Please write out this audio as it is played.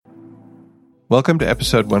Welcome to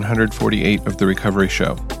episode 148 of The Recovery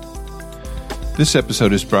Show. This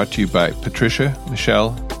episode is brought to you by Patricia,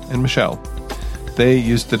 Michelle, and Michelle. They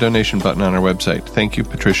used the donation button on our website. Thank you,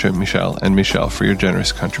 Patricia, Michelle, and Michelle, for your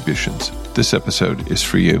generous contributions. This episode is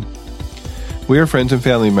for you. We are friends and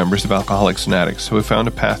family members of alcoholics and addicts who have found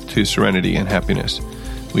a path to serenity and happiness.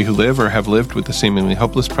 We who live or have lived with the seemingly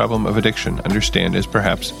hopeless problem of addiction understand as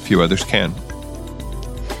perhaps few others can.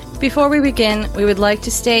 Before we begin, we would like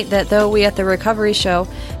to state that though we at The Recovery Show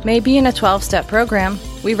may be in a 12-step program,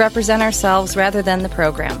 we represent ourselves rather than the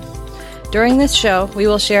program. During this show, we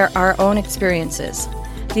will share our own experiences.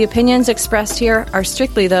 The opinions expressed here are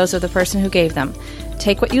strictly those of the person who gave them.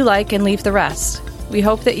 Take what you like and leave the rest. We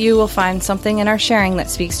hope that you will find something in our sharing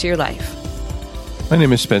that speaks to your life. My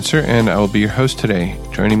name is Spencer, and I will be your host today.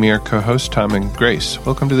 Joining me are co-hosts Tom and Grace.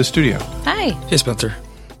 Welcome to the studio. Hi. Hey, Spencer.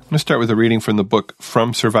 I'm going to start with a reading from the book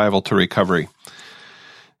From Survival to Recovery.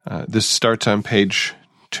 This starts on page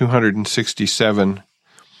 267. It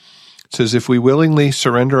says, if we willingly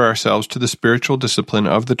surrender ourselves to the spiritual discipline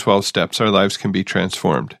of the 12 steps, our lives can be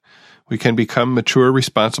transformed. We can become mature,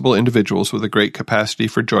 responsible individuals with a great capacity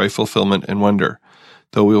for joy, fulfillment, and wonder.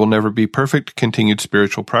 Though we will never be perfect, continued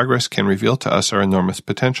spiritual progress can reveal to us our enormous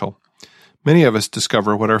potential. Many of us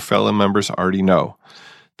discover what our fellow members already know,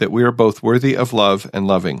 that we are both worthy of love and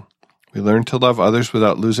loving. We learn to love others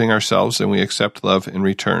without losing ourselves, and we accept love in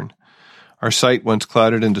return. Our sight, once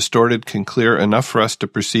clouded and distorted, can clear enough for us to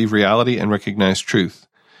perceive reality and recognize truth.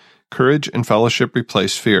 Courage and fellowship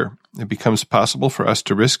replace fear. It becomes possible for us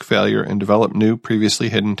to risk failure and develop new, previously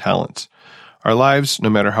hidden talents. Our lives, no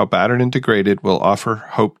matter how battered and degraded, will offer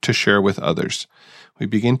hope to share with others. We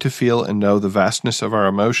begin to feel and know the vastness of our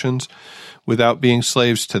emotions without being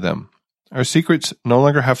slaves to them. Our secrets no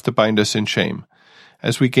longer have to bind us in shame.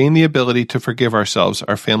 As we gain the ability to forgive ourselves,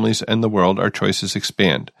 our families, and the world, our choices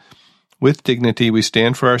expand. With dignity, we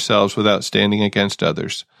stand for ourselves without standing against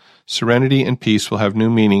others. Serenity and peace will have new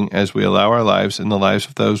meaning as we allow our lives and the lives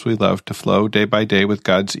of those we love to flow day by day with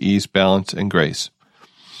God's ease, balance, and grace.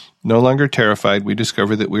 No longer terrified, we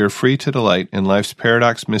discover that we are free to delight in life's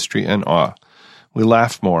paradox, mystery, and awe. We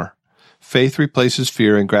laugh more. Faith replaces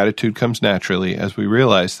fear, and gratitude comes naturally as we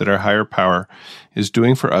realize that our higher power is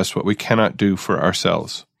doing for us what we cannot do for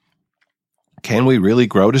ourselves. Can we really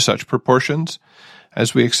grow to such proportions?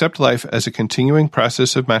 As we accept life as a continuing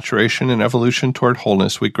process of maturation and evolution toward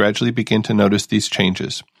wholeness, we gradually begin to notice these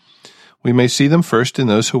changes. We may see them first in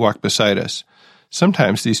those who walk beside us.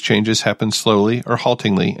 Sometimes these changes happen slowly or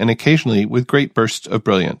haltingly, and occasionally with great bursts of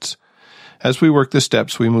brilliance. As we work the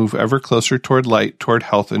steps, we move ever closer toward light, toward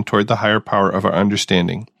health, and toward the higher power of our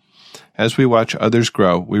understanding. As we watch others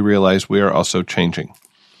grow, we realize we are also changing.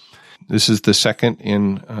 This is the second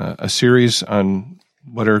in a series on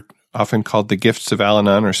what are often called the gifts of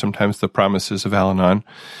Al-Anon, or sometimes the promises of Al-Anon.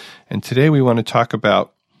 And today we want to talk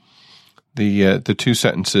about the two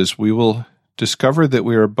sentences. We will discover that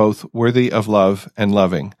we are both worthy of love and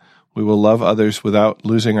loving. We will love others without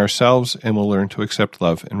losing ourselves, and will learn to accept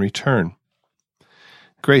love in return.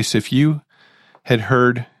 Grace, if you had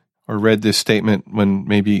heard or read this statement when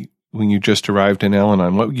you just arrived in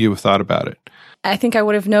Al-Anon, what would you have thought about it? I think I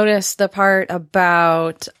would have noticed the part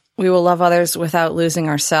about we will love others without losing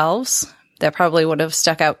ourselves. That probably would have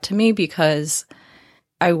stuck out to me because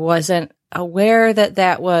I wasn't aware that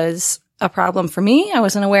that was a problem for me. I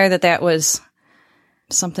wasn't aware that that was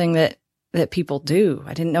something that people do.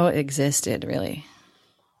 I didn't know it existed, really.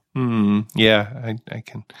 Yeah,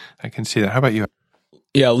 I can see that. How about you?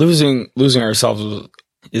 Yeah, losing ourselves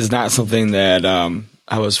is not something that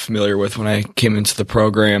I was familiar with when I came into the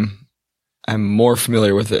program. I'm more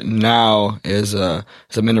familiar with it now as I'm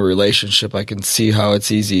in a relationship. I can see how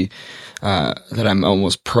it's easy that I'm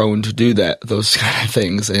almost prone to do those kind of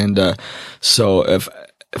things. And so if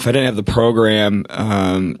I didn't have the program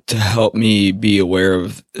to help me be aware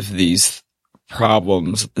of these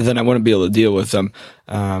problems, then I wouldn't be able to deal with them.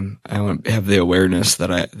 I wouldn't have the awareness that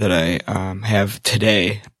I have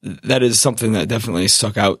today. That is something that definitely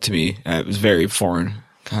stuck out to me. It was a very foreign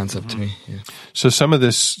concept to me. Yeah. So some of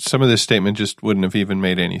this statement just wouldn't have even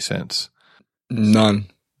made any sense. None.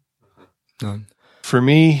 For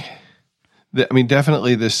me,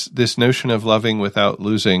 definitely this notion of loving without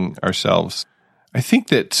losing ourselves. I think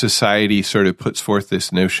that society sort of puts forth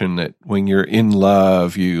this notion that when you're in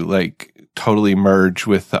love, you totally merge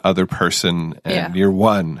with the other person and you're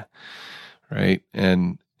one, right?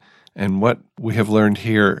 And what we have learned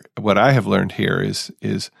here, what I have learned here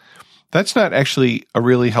is that's not actually a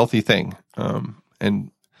really healthy thing.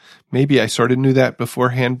 And maybe I sort of knew that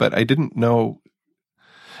beforehand, but I didn't know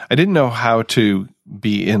how to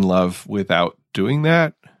be in love without doing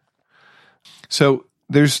that. So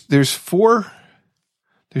there's four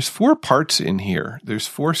parts in here. There's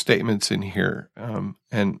 4 statements in here,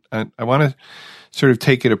 and I want to sort of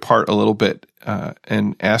take it apart a little bit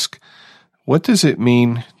and ask, what does it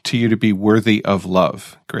mean to you to be worthy of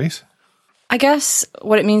love, Grace? I guess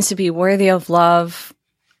what it means to be worthy of love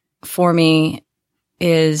for me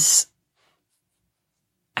is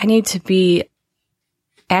I need to be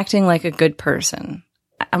acting like a good person.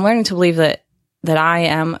 I'm learning to believe that I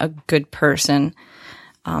am a good person,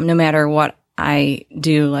 no matter what I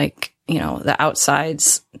do. Like, the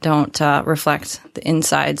outsides don't reflect the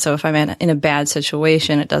inside. So if I'm in a bad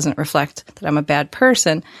situation, it doesn't reflect that I'm a bad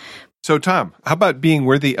person. So, Tom, how about being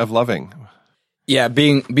worthy of loving? Yeah,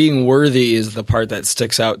 being worthy is the part that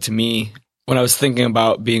sticks out to me when I was thinking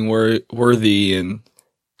about being worthy and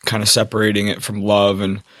kind of separating it from love.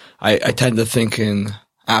 And I tend to think in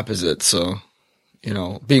opposites. So,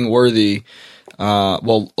 being worthy,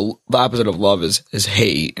 the opposite of love is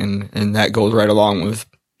hate, and that goes right along with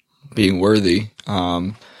being worthy.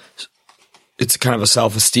 It's kind of a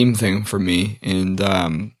self-esteem thing for me.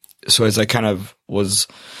 And so as I kind of was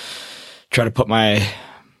trying to put my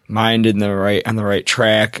mind on the right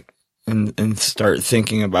track and start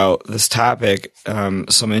thinking about this topic,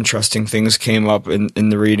 some interesting things came up in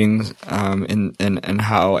the readings, and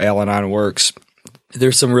how Al-Anon works.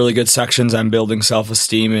 There's some really good sections on building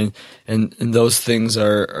self-esteem, and those things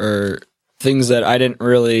are things that I didn't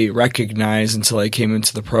really recognize until I came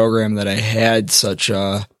into the program, that I had such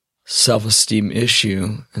a self-esteem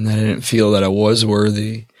issue, and that I didn't feel that I was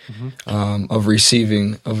worthy of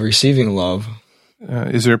receiving love.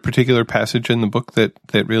 Is there a particular passage in the book that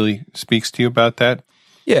really speaks to you about that?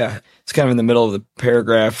 Yeah, it's kind of in the middle of the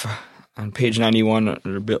paragraph on page 91,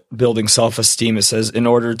 under building self-esteem. It says, in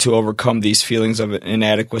order to overcome these feelings of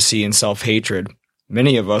inadequacy and self-hatred,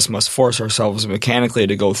 many of us must force ourselves mechanically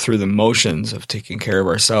to go through the motions of taking care of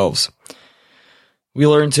ourselves. We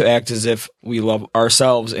learn to act as if we love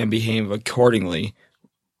ourselves and behave accordingly.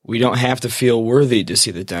 We don't have to feel worthy to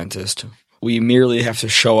see the dentist. We merely have to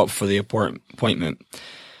show up for the appointment.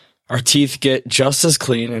 Our teeth get just as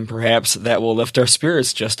clean, and perhaps that will lift our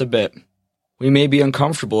spirits just a bit. We may be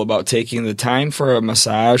uncomfortable about taking the time for a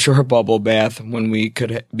massage or a bubble bath when we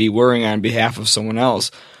could be worrying on behalf of someone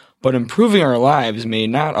else, but improving our lives may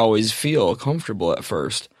not always feel comfortable at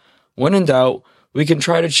first. When in doubt, we can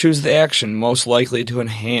try to choose the action most likely to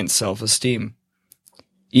enhance self-esteem.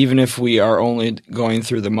 Even if we are only going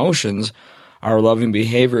through the motions, our loving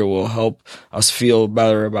behavior will help us feel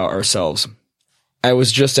better about ourselves. I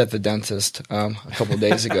was just at the dentist a couple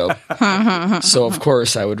days ago, so of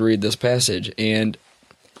course I would read this passage, and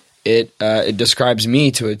it describes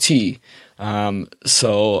me to a T.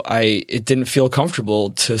 So it didn't feel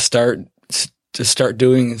comfortable to start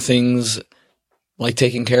doing things like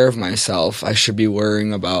taking care of myself. I should be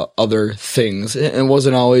worrying about other things. It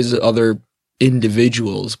wasn't always other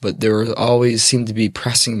individuals, but there were always seemed to be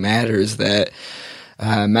pressing matters that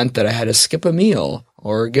meant that I had to skip a meal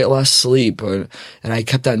or get less sleep, and I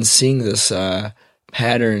kept on seeing this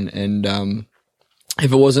pattern. And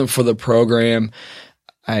if it wasn't for the program,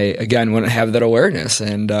 I again wouldn't have that awareness,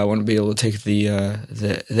 and wouldn't be able to take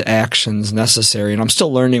the actions necessary. And I'm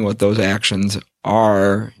still learning what those actions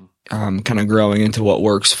are. Kind of growing into what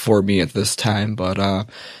works for me at this time. But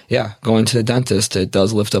yeah, going to the dentist, it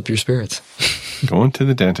does lift up your spirits. Going to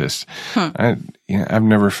the dentist. I've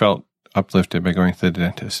never felt uplifted by going to the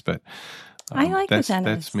dentist, but I like the dentist.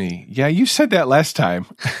 That's me. Yeah, you said that last time.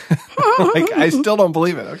 Like, I still don't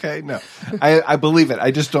believe it. Okay, no. I believe it.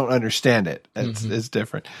 I just don't understand it. It's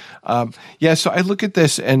different. So I look at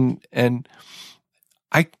this and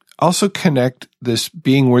I also connect this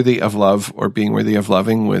being worthy of love or being worthy of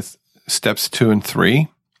loving with steps 2 and 3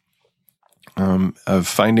 of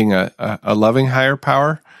finding a loving higher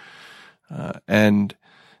power, and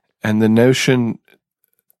the notion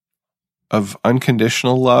of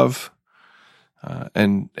unconditional love,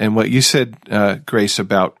 and what you said, Grace,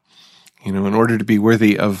 about, in order to be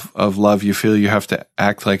worthy of love, you feel you have to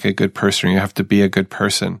act like a good person, or you have to be a good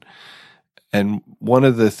person. And one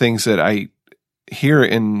of the things that I hear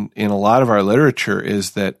in a lot of our literature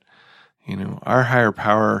is that, our higher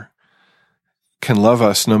power can love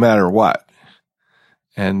us no matter what.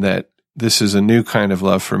 And that this is a new kind of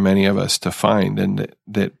love for many of us to find, and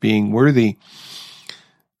that being worthy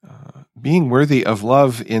of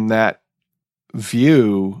love in that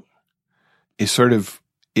view is sort of,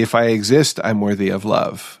 if I exist, I'm worthy of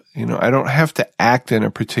love. I don't have to act in a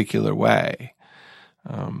particular way.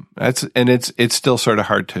 It's still sort of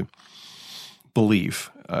hard to believe,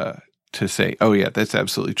 to say, oh yeah, that's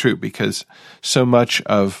absolutely true, because so much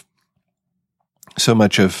of so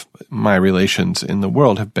much of my relations in the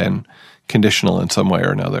world have been conditional in some way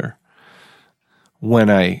or another. When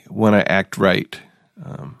I act right,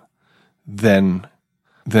 then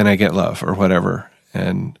I get love or whatever.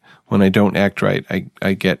 And when I don't act right,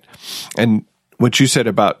 I get. And what you said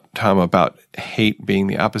about Tom about hate being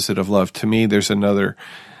the opposite of love, to me, there's another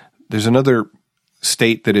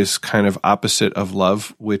state that is kind of opposite of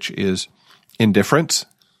love, which is indifference.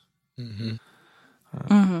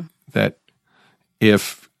 That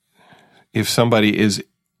if somebody is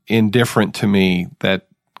indifferent to me, that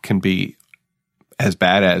can be as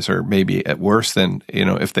bad as, or maybe at worse than,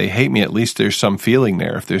 if they hate me, at least there's some feeling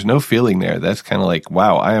there. If there's no feeling there, that's kind of like,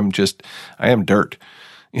 wow, I am dirt.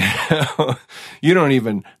 You don't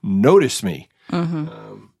even notice me.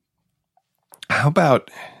 How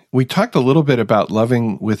about, we talked a little bit about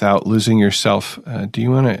loving without losing yourself. Do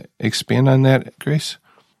you want to expand on that, Grace?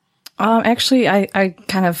 Actually, I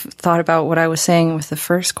kind of thought about what I was saying with the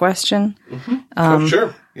first question.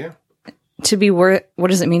 Sure. Yeah. What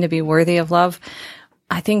does it mean to be worthy of love?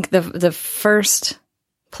 I think the first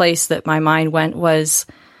place that my mind went was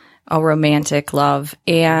a romantic love.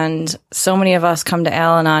 And so many of us come to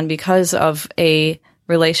Al-Anon because of a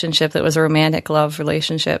relationship that was a romantic love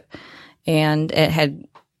relationship, and it had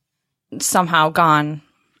somehow gone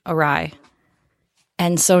awry.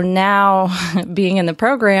 And so now, being in the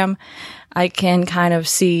program, I can kind of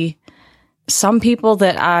see some people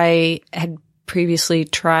that I had previously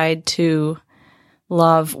tried to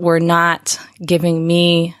love were not giving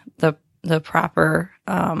me the proper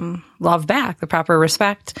love back, the proper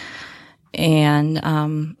respect,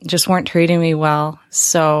 and just weren't treating me well.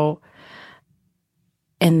 So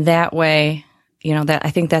in that way, that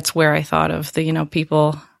I think that's where I thought of the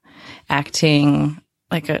people acting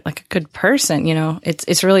like a good person.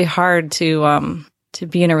 It's really hard to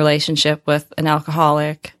be in a relationship with an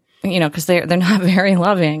alcoholic, because they're not very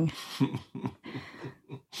loving.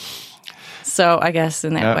 So I guess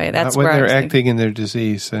in that way, that's when where they're acting in their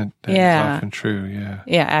disease. That is often true. Yeah.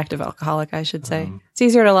 Yeah. Active alcoholic, I should say. It's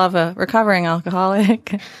easier to love a recovering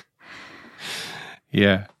alcoholic.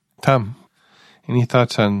 Yeah. Tom, any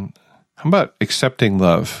thoughts on, how about accepting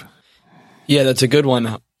love? Yeah, that's a good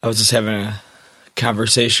one. I was just having a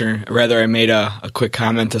conversation. Rather, I made a quick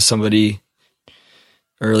comment to somebody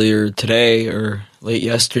earlier today or late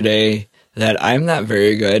yesterday that I'm not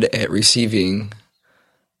very good at receiving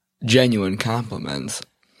genuine compliments.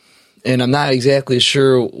 And I'm not exactly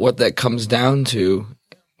sure what that comes down to,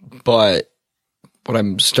 but what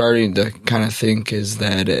I'm starting to kind of think is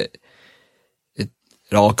that it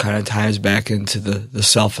all kind of ties back into the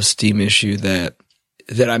self-esteem issue that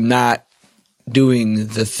I'm not doing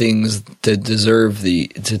the things to deserve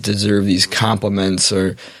these compliments,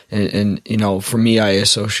 and for me, I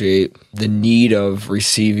associate the need of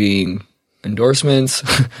receiving endorsements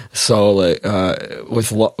so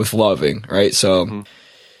with loving, right? So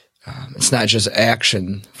it's not just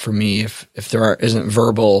action for me. If there isn't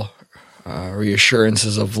verbal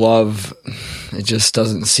reassurances of love, it just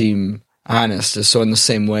doesn't seem honest. So in the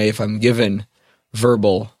same way, if I'm given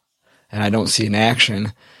verbal and I don't see an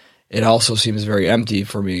action, it also seems very empty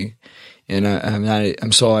for me. And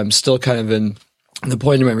I'm still kind of in the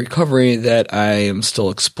point of my recovery that I am still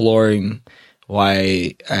exploring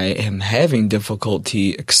why I am having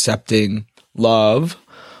difficulty accepting love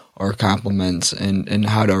or compliments, and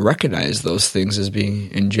how to recognize those things as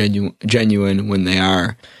being genuine when they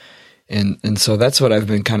are. And so that's what I've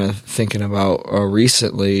been kind of thinking about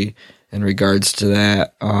recently in regards to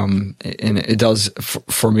that. And it does,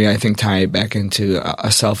 for me, I think, tie back into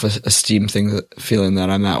a self-esteem thing, feeling that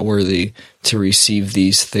I'm not worthy to receive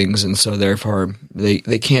these things. And so therefore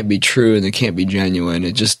they can't be true and they can't be genuine.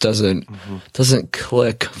 It just doesn't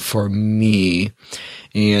click for me.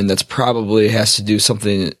 And that's probably has to do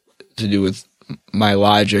something to do with my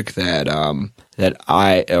logic that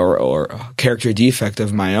I, or a character defect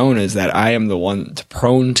of my own, is that I am the one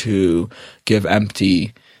prone to give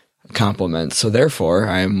empty compliments. So therefore,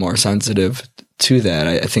 I am more sensitive to that.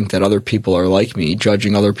 I think that other people are like me.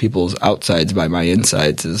 Judging other people's outsides by my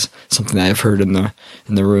insides is something I've heard in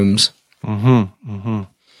the rooms. Trying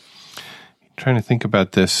to think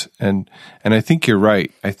about this, and I think you're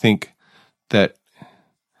right. I think that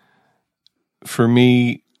for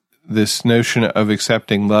me, this notion of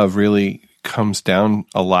accepting love really comes down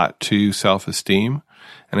a lot to self-esteem.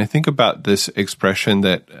 And I think about this expression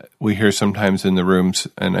that we hear sometimes in the rooms,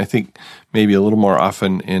 and I think maybe a little more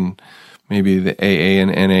often in maybe the AA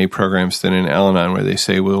and NA programs than in Al-Anon, where they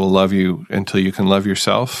say, we will love you until you can love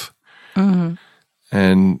yourself. Mm-hmm.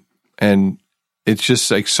 And it's just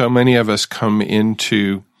like so many of us come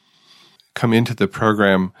into the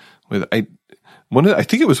program with I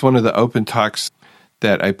think it was one of the open talks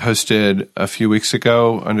that I posted a few weeks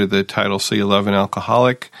ago under the title "So You Love an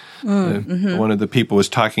Alcoholic." One of the people was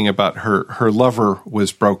talking about her lover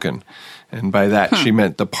was broken, and by that she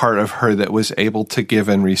meant the part of her that was able to give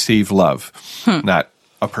and receive love, not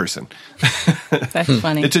a person. That's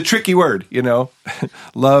funny. It's a tricky word,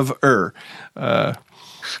 love-er.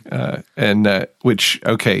 And which,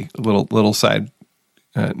 okay, little side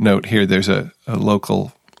note here. There's a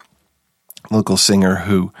local singer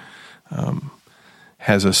who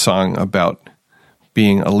has a song about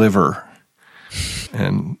being a liver,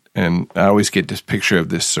 and I always get this picture of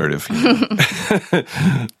this sort of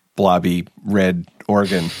blobby red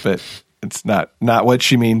organ, but it's not what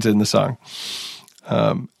she means in the song.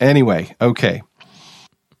 Anyway, okay.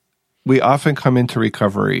 We often come into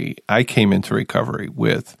recovery. I came into recovery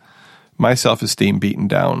with my self-esteem beaten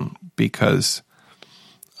down because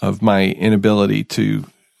of my inability to,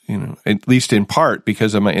 at least in part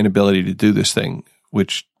because of my inability to do this thing,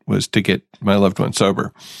 which was to get my loved one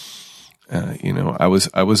sober. I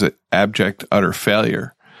was an abject, utter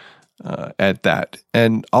failure at that.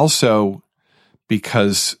 And also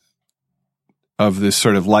because of this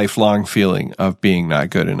sort of lifelong feeling of being not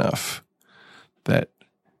good enough that,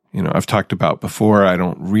 I've talked about before. I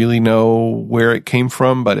don't really know where it came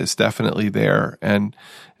from, but it's definitely there. And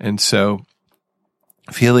so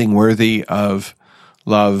feeling worthy of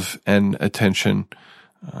love and attention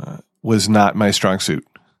was not my strong suit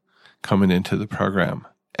coming into the program.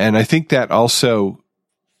 And I think that also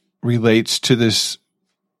relates to this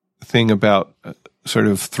thing about sort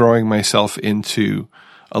of throwing myself into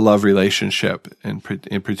a love relationship, in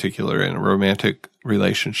particular in a romantic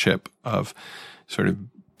relationship, of sort of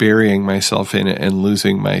burying myself in it and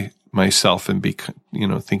losing myself and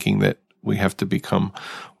thinking that we have to become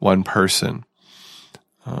one person.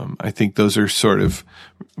 I think those are sort of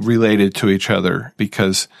related to each other,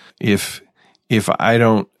 because if I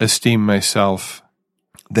don't esteem myself,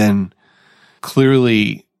 then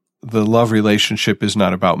clearly the love relationship is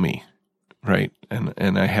not about me, right?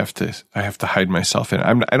 And I have to hide myself in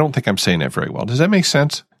it. I don't think I'm saying that very well. Does that make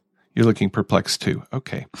sense? You're looking perplexed too.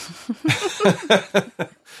 Okay.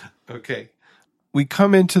 Okay. We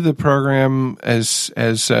come into the program as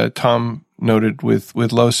Tom noted with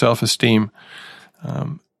low self-esteem,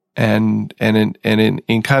 and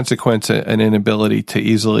in consequence an inability to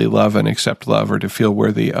easily love and accept love, or to feel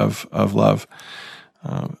worthy of love.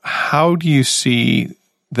 How do you see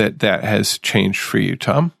that has changed for you,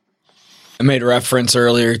 Tom? I made reference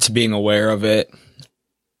earlier to being aware of it,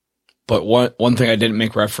 but one thing I didn't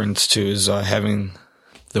make reference to is having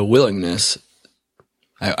the willingness.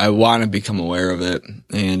 I want to become aware of it,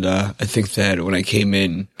 and I think that when I came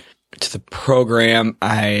in to the program,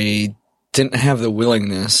 I didn't have the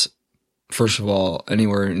willingness, first of all,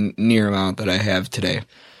 anywhere near amount that I have today.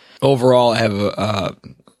 Overall, I have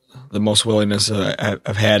the most willingness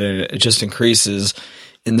I've had, and it just increases.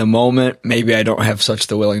 In the moment, maybe I don't have such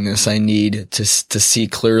the willingness I need to see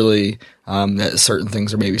clearly that certain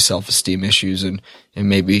things are maybe self-esteem issues, and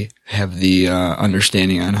maybe have the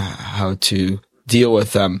understanding on how to deal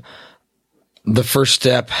with them. The first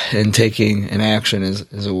step in taking an action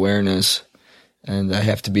is awareness, and I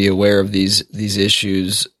have to be aware of these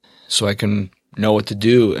issues so I can know what to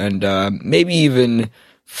do. And maybe even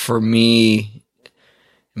for me,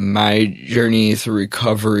 my journey through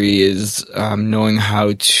recovery is knowing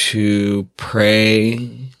how to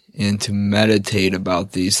pray and to meditate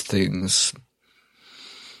about these things.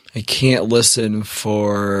 I can't listen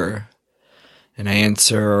for an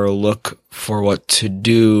answer or look for what to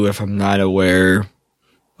do if I'm not aware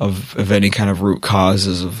of any kind of root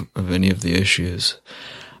causes of any of the issues.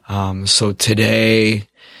 So today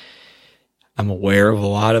I'm aware of a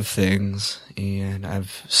lot of things, and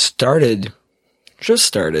I've just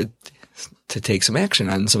started to take some action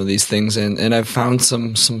on some of these things, and I've found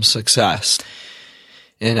some success.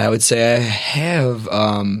 And I would say I have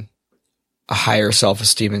a higher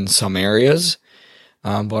self-esteem in some areas.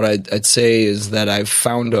 What I'd say is that I've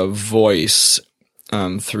found a voice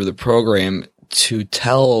through the program to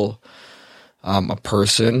tell a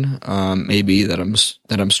person maybe that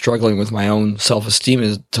I'm struggling with my own self-esteem,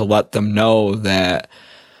 is to let them know that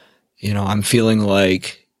I'm feeling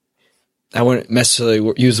like, I wouldn't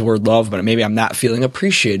necessarily use the word love, but maybe I'm not feeling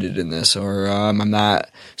appreciated in this, or I'm not.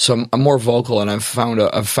 So I'm more vocal, and I've found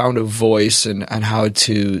a voice and how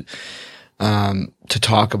to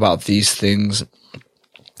talk about these things,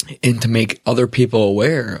 and to make other people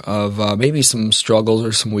aware of maybe some struggles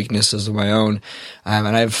or some weaknesses of my own. And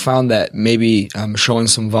I've found that maybe showing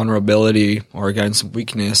some vulnerability, or again some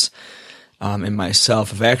weakness in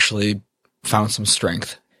myself, I've actually found some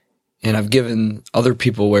strength and I've given other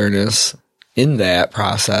people awareness in that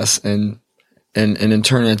process, and in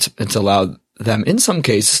turn, it's allowed them, in some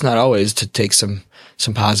cases, not always, to take some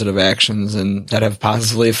positive actions and that have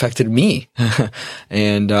positively affected me.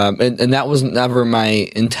 and that was never my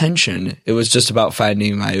intention. It was just about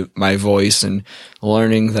finding my voice and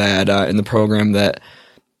learning that in the program that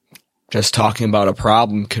just talking about a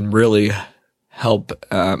problem can really help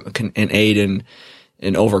and aid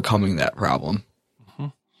in overcoming that problem.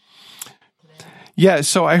 Yeah,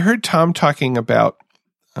 so I heard Tom talking about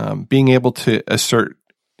being able to assert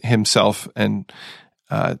himself and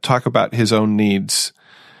talk about his own needs.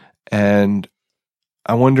 And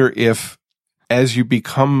I wonder if, as you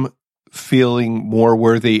become feeling more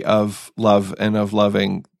worthy of love and of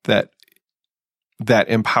loving, that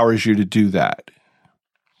empowers you to do that,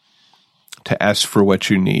 to ask for what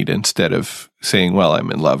you need instead of saying, well,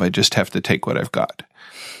 I'm in love, I just have to take what I've got.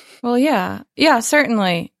 Well, yeah,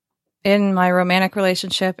 certainly. In my romantic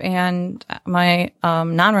relationship and my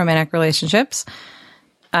non-romantic relationships,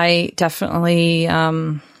 I definitely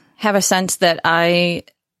have a sense that I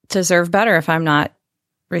deserve better if I'm not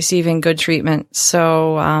receiving good treatment.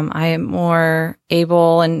 So I am more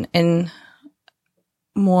able and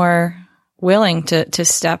more willing to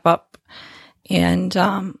step up and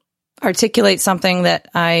articulate something that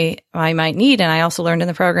I might need. And I also learned in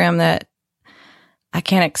the program that I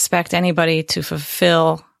can't expect anybody to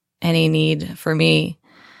fulfill any need for me.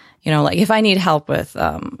 Like if I need help with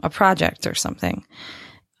a project or something,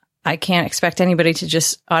 I can't expect anybody to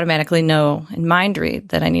just automatically know and mind read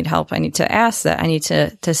that I need help. I need to ask that. I need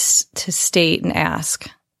to state and ask.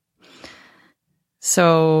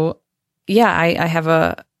 So yeah, I have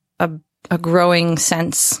a growing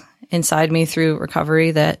sense inside me through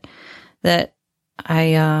recovery that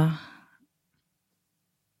I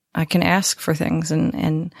can ask for things,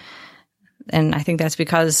 and I think that's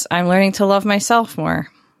because I'm learning to love myself more.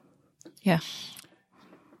 Yeah.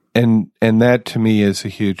 And that to me is a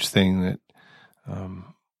huge thing that, and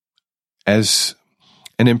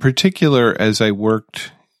in particular, as I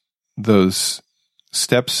worked those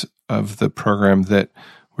steps of the program that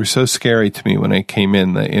were so scary to me when I came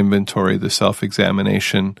in, the inventory, the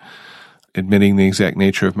self-examination, admitting the exact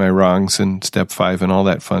nature of my wrongs, and step 5 and all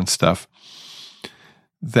that fun stuff,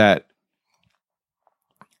 that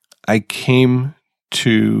I came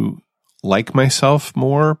to like myself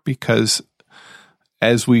more, because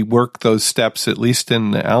as we work those steps, at least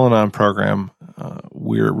in the Al-Anon program,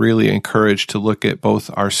 we're really encouraged to look at both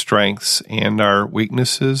our strengths and our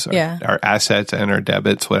weaknesses, our assets and our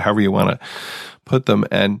debits, however you want to put them,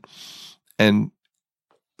 and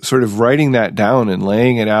sort of writing that down and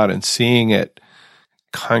laying it out and seeing it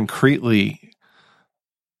concretely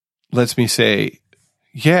lets me say,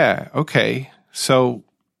 yeah, okay, so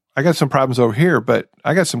I got some problems over here, but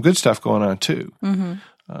I got some good stuff going on too. Mm-hmm.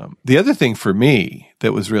 The other thing for me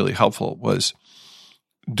that was really helpful was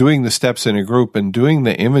doing the steps in a group and doing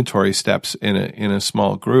the inventory steps in a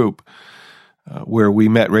small group where we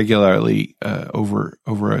met regularly over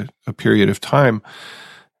a period of time,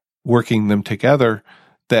 working them together,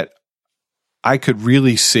 that I could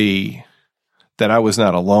really see that I was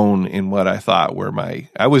not alone in what I thought were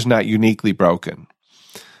I was not uniquely broken,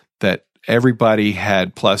 that everybody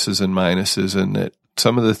had pluses and minuses, and that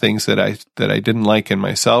some of the things that I didn't like in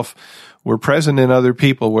myself were present in other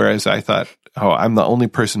people, whereas I thought, oh, I'm the only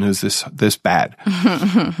person who's this bad.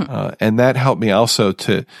 And that helped me also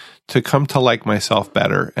to come to like myself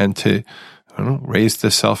better and to raise the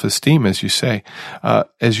self-esteem, as you say.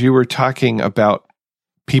 As you were talking about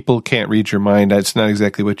people can't read your mind, that's not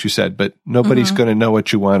exactly what you said, but nobody's going to know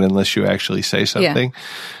what you want unless you actually say something.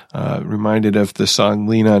 Yeah. Reminded of the song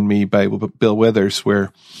Lean on Me by Bill Withers,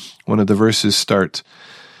 where one of the verses starts,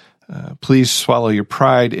 please swallow your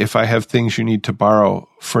pride if I have things you need to borrow,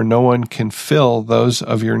 for no one can fill those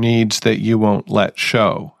of your needs that you won't let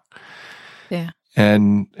show. Yeah.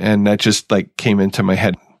 And that just like came into my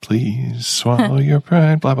head. Please swallow your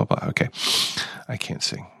pride, blah, blah, blah. Okay. I can't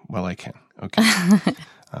sing. Well, I can. Okay.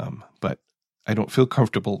 But I don't feel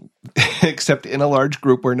comfortable except in a large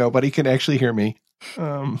group where nobody can actually hear me.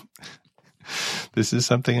 This is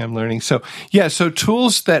something I'm learning. So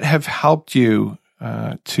tools that have helped you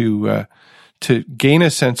to gain a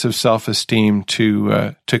sense of self-esteem,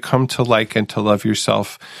 to come to like and to love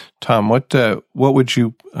yourself. Tom, what would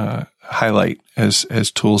you highlight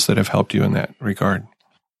as tools that have helped you in that regard?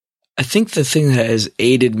 I think the thing that has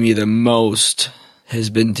aided me the most has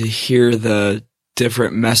been to hear the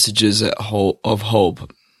different messages of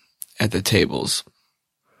hope at the tables.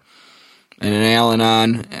 And in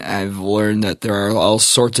Al-Anon, I've learned that there are all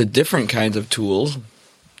sorts of different kinds of tools.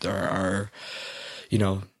 There are,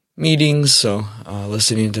 meetings, so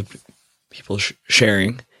listening to people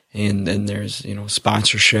sharing, and then there's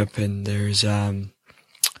sponsorship, and there's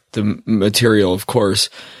the material, of course,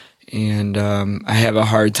 and I have a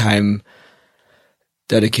hard time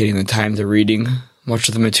dedicating the time to reading much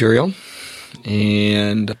of the material,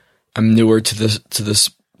 and I'm newer to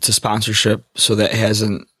sponsorship, so that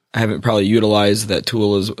I haven't probably utilized that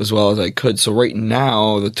tool as well as I could. So right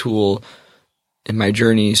now, the tool in my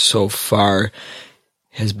journey so far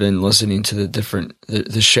has been listening to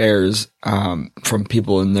the shares from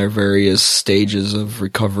people in their various stages of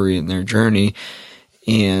recovery in their journey.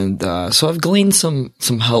 And so I've gleaned some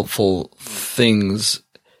helpful things,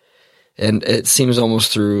 and it seems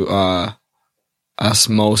almost through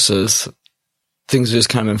osmosis, things just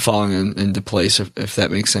kind of been falling into place, if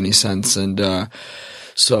that makes any sense. And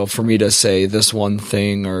so for me to say this one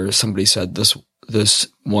thing, or somebody said this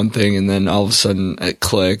one thing, and then all of a sudden it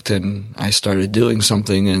clicked and I started doing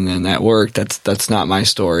something and then that worked, that's not my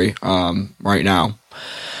story right now.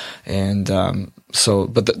 And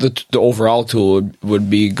but the overall tool would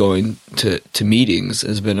be going to meetings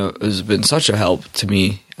has been such a help to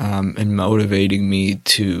me in motivating me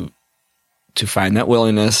to find that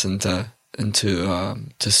willingness and to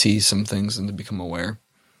see some things and to become aware.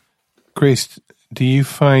 Grace, do you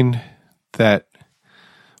find that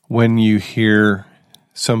when you hear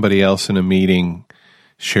somebody else in a meeting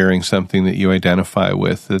sharing something that you identify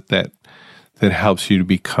with, that helps you to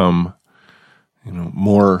become,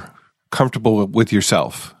 more comfortable with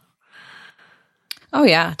yourself? Oh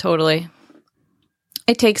yeah, totally.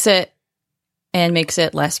 It takes it and makes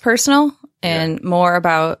it less personal and more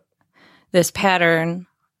about this pattern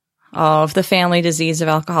of the family disease of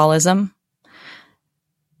alcoholism.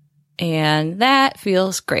 And that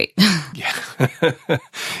feels great. Yeah.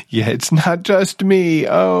 Yeah, it's not just me.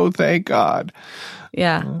 Oh, thank God.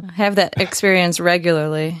 Yeah, have that experience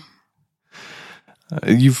regularly.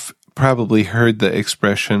 You've probably heard the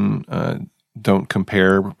expression, don't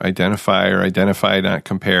compare, identify, or identify, not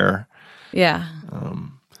compare. Yeah.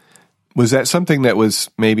 Was that something that was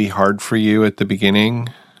maybe hard for you at the beginning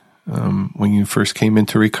when you first came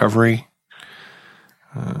into recovery?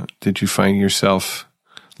 Did you find yourself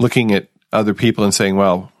looking at other people and saying,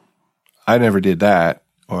 well, I never did that,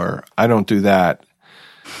 or I don't do that?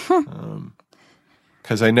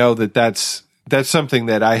 Because I know that's something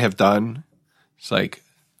that I have done. It's like,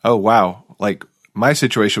 oh, wow, like my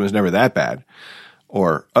situation was never that bad.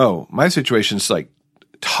 Or, oh, my situation's like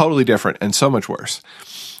totally different and so much worse.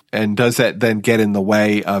 And does that then get in the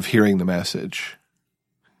way of hearing the message?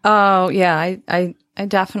 Oh, yeah, I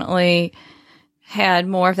definitely had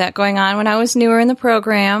more of that going on when I was newer in the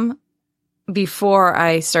program, before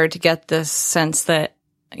I started to get this sense that,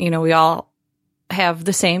 we all have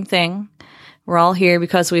the same thing. We're all here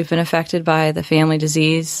because we've been affected by the family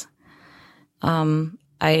disease.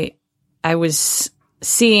 I was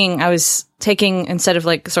taking, instead of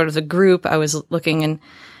like sort of the group, I was looking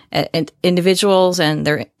at individuals and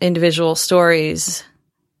their individual stories,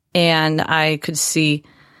 and I could see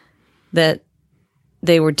that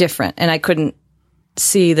they were different, and I couldn't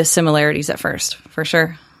see the similarities at first, for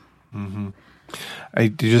sure. Mm-hmm. I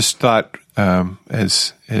just thought,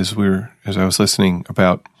 as I was listening,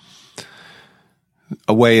 about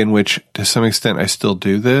a way in which, to some extent, I still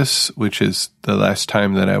do this, which is the last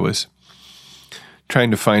time that I was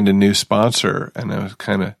trying to find a new sponsor, and I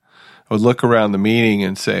would look around the meeting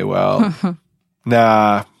and say, well,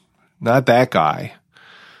 nah, not that guy.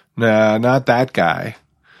 Nah, not that guy.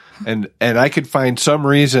 And I could find some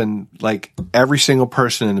reason, like every single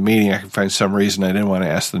person in the meeting, I could find some reason I didn't want to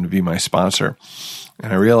ask them to be my sponsor.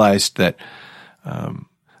 And I realized that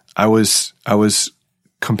I was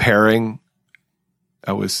comparing.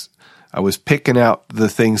 I was picking out the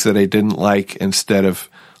things that I didn't like instead of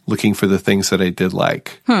looking for the things that I did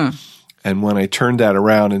like. And when I turned that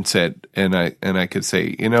around and said, and I could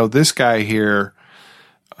say, this guy here,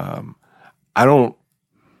 I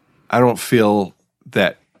don't feel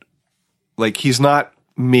that, like, he's not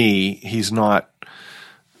me.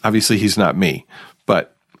 Obviously he's not me,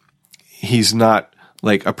 but he's not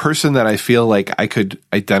like a person that I feel like I could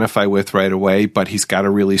identify with right away, but he's got a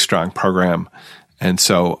really strong program. And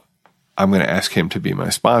so I'm going to ask him to be my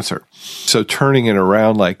sponsor. So turning it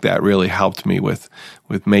around like that really helped me with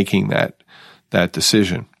making that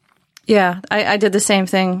decision. Yeah, I did the same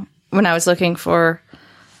thing when I was looking for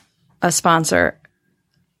a sponsor.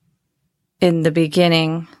 In the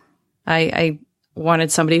beginning, I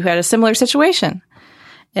wanted somebody who had a similar situation.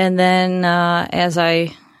 And then as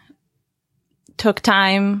I took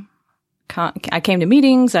time, I came to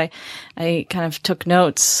meetings, I kind of took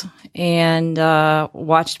notes and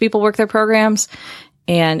watched people work their programs.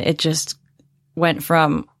 And it just went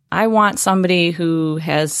from, I want somebody who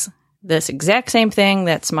has this exact same thing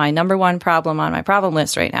that's my number one problem on my problem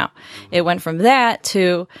list right now. It went from that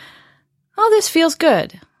to, oh, this feels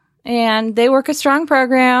good. And they work a strong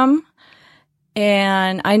program,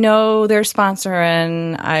 and I know their sponsor,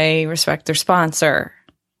 and I respect their sponsor.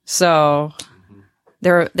 So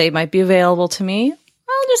they might be available to me.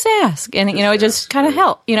 I'll just ask. And, it just kind of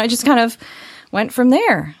helped. It just kind of went from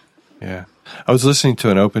there. Yeah. I was listening to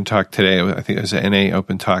an open talk today. I think it was an NA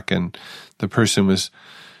open talk, and the person was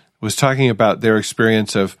talking about their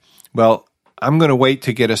experience of, well, I'm going to wait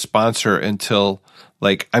to get a sponsor until,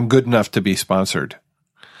 like, I'm good enough to be sponsored.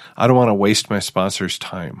 I don't want to waste my sponsor's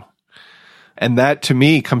time. And that, to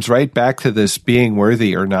me, comes right back to this being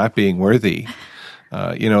worthy or not being worthy.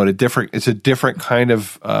 It's a different kind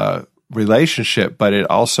of relationship, but it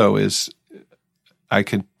also is. I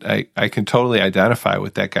can totally identify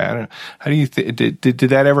with that guy. I don't know. How do you did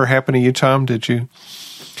that ever happen to you, Tom? Did you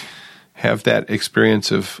have that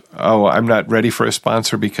experience of, oh, I'm not ready for a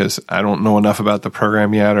sponsor because I don't know enough about the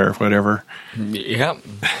program yet, or whatever? Yeah,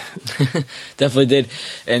 definitely did.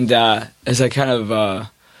 And as I kind of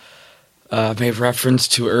made reference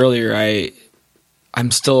to earlier,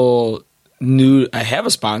 I'm still new. I have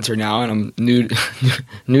a sponsor now, and I'm new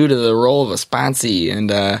to the role of a sponsee,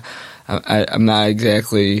 and I'm not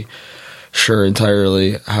exactly sure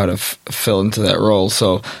entirely how to fill into that role.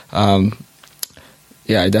 So,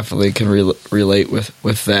 I definitely can relate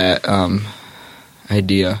with that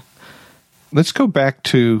idea. Let's go back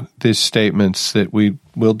to these statements that we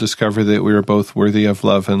will discover that we are both worthy of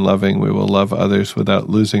love and loving. We will love others without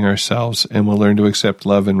losing ourselves, and we'll learn to accept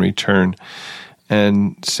love in return.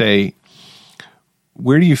 And say,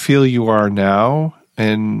 where do you feel you are now?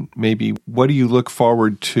 And maybe what do you look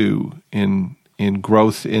forward to in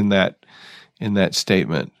growth in that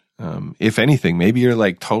statement? If anything, maybe you're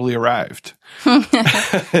like totally arrived.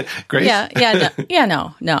 Grace?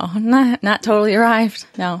 No, not totally arrived.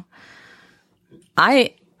 No,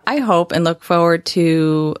 I hope and look forward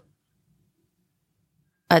to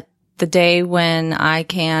the day when I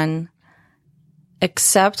can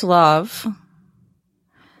accept love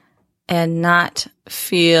and not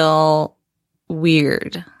feel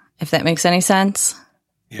weird, if that makes any sense.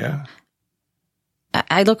 Yeah.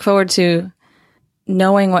 I look forward to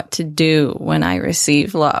knowing what to do when I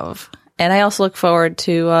receive love. And I also look forward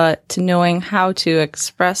to knowing how to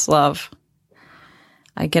express love.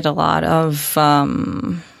 I get a lot of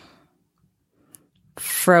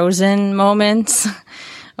frozen moments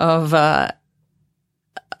of,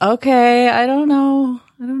 okay, I don't know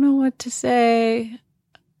what to say.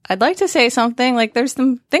 I'd like to say something, like there's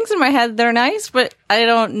some things in my head that are nice, but I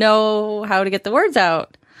don't know how to get the words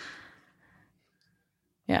out.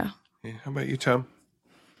 Yeah. How about you, Tom?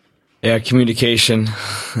 Yeah, communication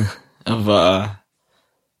of the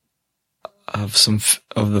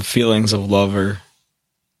feelings of love are a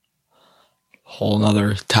whole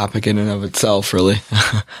nother topic in and of itself, really.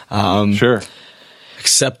 Sure.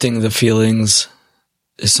 Accepting the feelings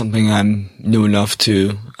is something I'm new enough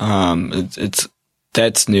to.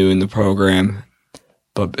 That's new in the program,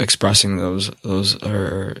 but expressing those is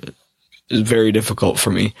very difficult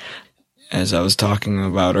for me. As I was talking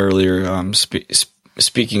about earlier,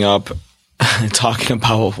 speaking up, talking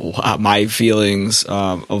about my feelings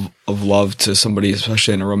of love to somebody,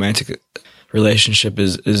 especially in a romantic relationship,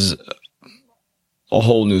 is a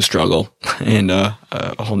whole new struggle and a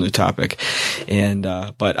whole new topic. And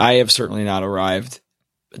but I have certainly not arrived.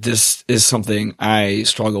 This is something I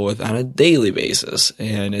struggle with on a daily basis,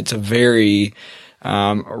 and it's a very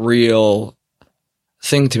real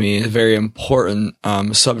thing to me, a very important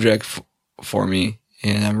subject for me.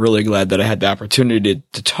 And I'm really glad that I had the opportunity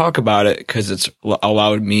to talk about it, because it's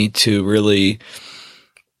allowed me to really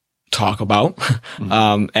talk about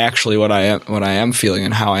actually what I am feeling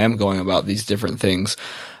and how I am going about these different things.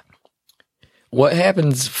 What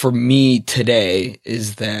happens for me today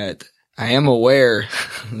is that I am aware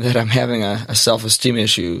that I'm having a self-esteem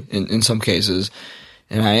issue in some cases,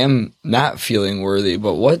 and I am not feeling worthy.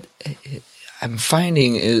 But what I'm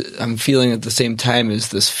finding is I'm feeling at the same time is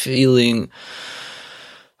this feeling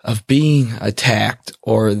of being attacked,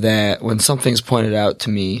 or that when something's pointed out to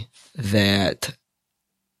me that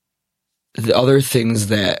the other things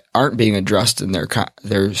that aren't being addressed in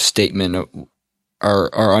their statement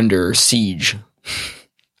are under siege.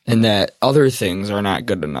 And that other things are not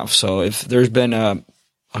good enough. So if there's been a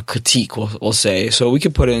critique, we'll say, so we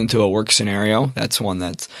could put it into a work scenario. That's one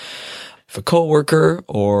that's, if a coworker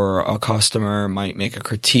or a customer might make a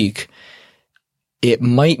critique, it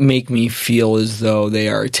might make me feel as though they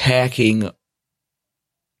are attacking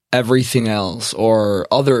everything else or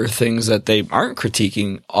other things that they aren't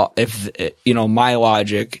critiquing. If, my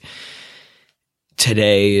logic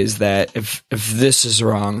today is that if this is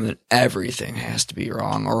wrong, then everything has to be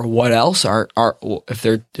wrong. Or what else if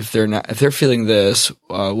they're feeling this,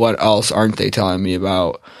 what else aren't they telling me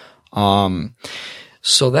about?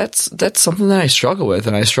 So that's something that I struggle with,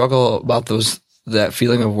 and I struggle about that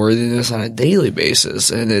feeling of worthiness on a daily basis,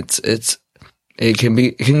 and it can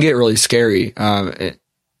get really scary.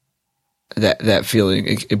 That feeling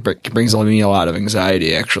it brings me a lot of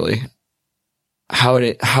anxiety, actually. How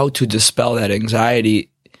to dispel that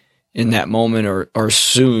anxiety in that moment or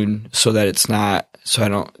soon, so that it's not, so I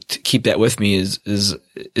don't keep that with me is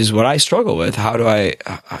what I struggle with. How do I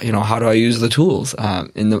use the tools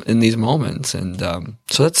in these moments? And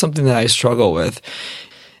so that's something that I struggle with.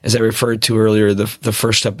 As I referred to earlier, the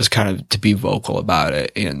first step is kind of to be vocal about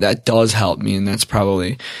it, and that does help me, and that's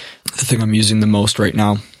probably the thing I'm using the most right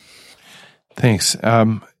now. Thanks.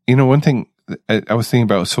 One thing I was thinking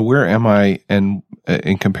about, so where am I in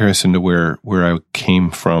comparison to where I came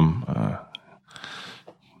from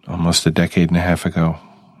almost a decade and a half ago?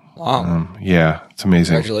 Wow. Yeah, it's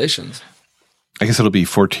amazing. Congratulations. I guess it'll be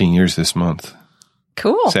 14 years this month.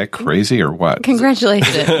 Cool. Is that crazy or what?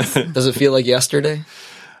 Congratulations. Does it feel like yesterday?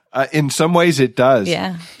 In some ways it does.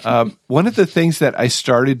 Yeah. One of the things that I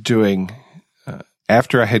started doing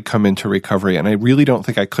after I had come into recovery, and I really don't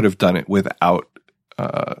think I could have done it without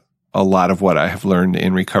a lot of what I have learned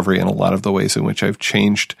in recovery and a lot of the ways in which I've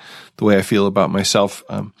changed the way I feel about myself,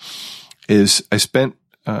 is I spent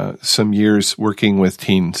some years working with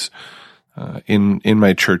teens in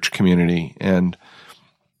my church community and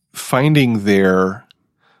finding there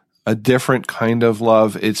a different kind of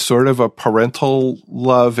love. It's sort of a parental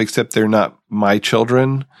love, except they're not my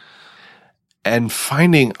children, and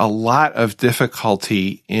finding a lot of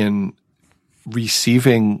difficulty in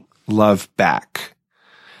receiving love back.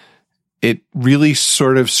 It really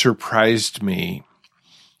sort of surprised me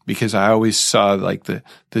because I always saw like the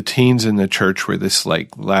teens in the church were this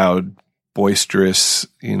like loud, boisterous,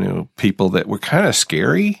 people that were kind of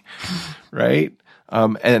scary, right?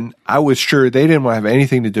 And I was sure they didn't want to have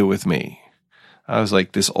anything to do with me. I was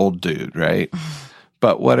like this old dude, right?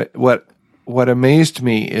 But what amazed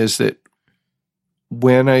me is that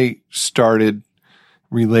when I started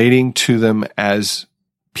relating to them as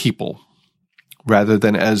people rather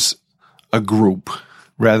than as a group,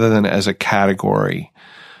 rather than as a category,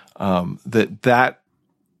 that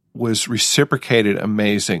was reciprocated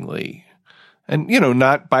amazingly. And,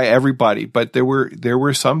 not by everybody, but there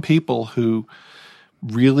were some people who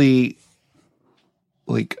really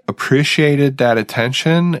like appreciated that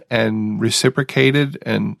attention and reciprocated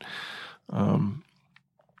and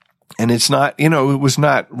it's not, it was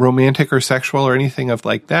not romantic or sexual or anything of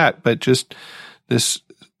like that, but just this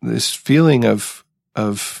feeling of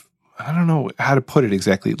I don't know how to put it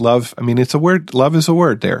exactly. Love. I mean, it's a word. Love is a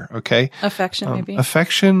word there. Okay. Affection, maybe.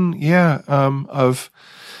 Affection. Yeah. Of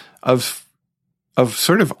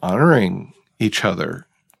sort of honoring each other.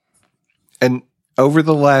 And over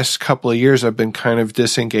the last couple of years, I've been kind of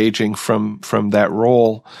disengaging from that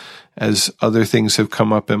role as other things have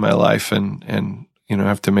come up in my life and I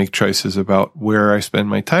have to make choices about where I spend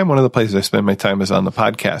my time. One of the places I spend my time is on the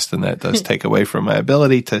podcast, and that does take away from my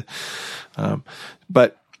ability to,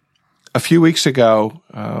 but a few weeks ago,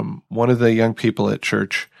 one of the young people at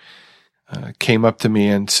church came up to me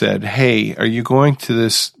and said, "Hey, are you going to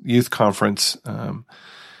this youth conference?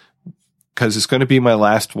 Because it's going to be my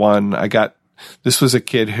last one. This was a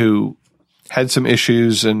kid who had some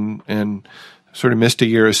issues and sort of missed a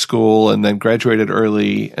year of school and then graduated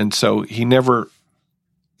early, and so he never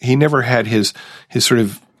had his sort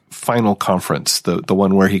of final conference, the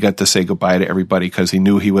one where he got to say goodbye to everybody because he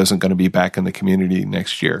knew he wasn't going to be back in the community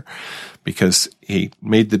next year because he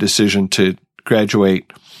made the decision to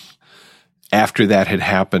graduate after that had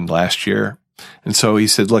happened last year. And so he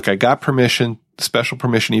said, look, I got permission, special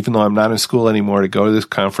permission, even though I'm not in school anymore, to go to this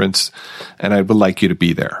conference, and I would like you to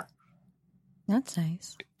be there. That's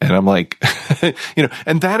nice. And I'm like,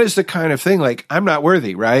 and that is the kind of thing, like, I'm not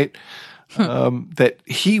worthy, right? That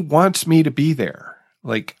he wants me to be there.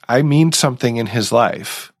 Like, I mean something in his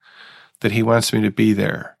life that he wants me to be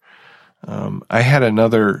there. I had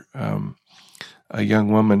another, a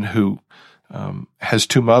young woman who has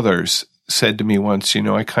two mothers said to me once,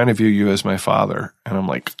 I kind of view you as my father. And I'm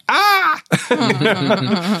like,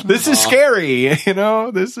 this is scary.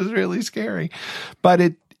 This is really scary. But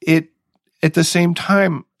it at the same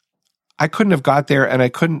time, I couldn't have got there and I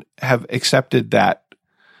couldn't have accepted that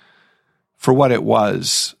for what it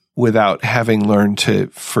was without having learned to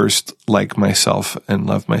first like myself and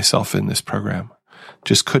love myself in this program.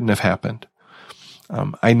 just couldn't have happened.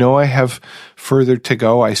 I know I have further to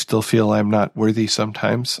go. I still feel I'm not worthy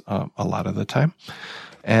sometimes, a lot of the time.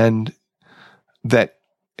 And that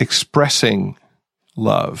expressing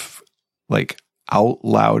love, like out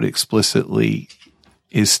loud explicitly,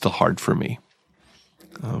 is still hard for me.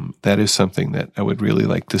 That is something that I would really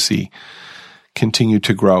like to see continue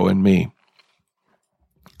to grow in me.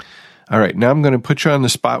 All right, now I'm going to put you on the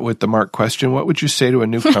spot with the Mark question. What would you say to a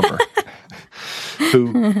newcomer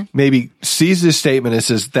who maybe sees this statement and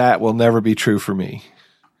says, that will never be true for me?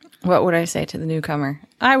 What would I say to the newcomer?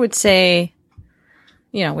 I would say,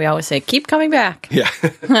 we always say, keep coming back. Yeah.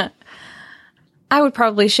 I would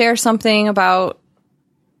probably share something about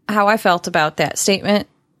how I felt about that statement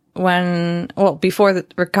before the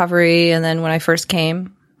recovery and then when I first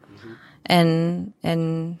came, and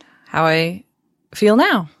how I feel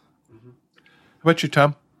now. How about you,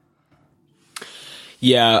 Tom?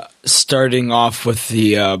 Yeah, starting off with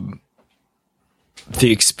the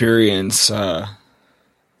experience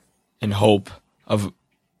and hope of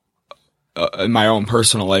in my own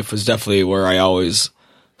personal life was definitely where I always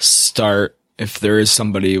start. If there is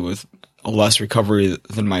somebody with a less recovery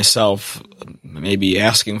than myself, maybe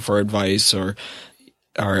asking for advice, or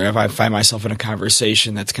if I find myself in a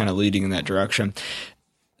conversation that's kind of leading in that direction.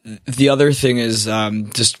 The other thing is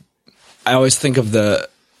just I always think of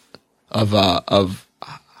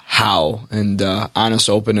how and honest,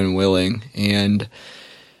 open, and willing, and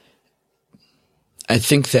I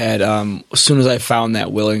think that as soon as I found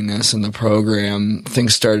that willingness in the program,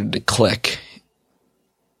 things started to click.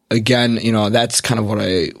 Again, that's kind of what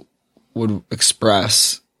I would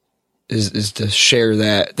express is to share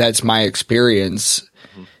that. That's my experience,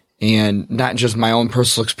 and not just my own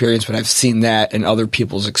personal experience, but I've seen that in other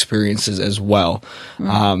people's experiences as well.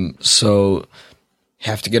 So you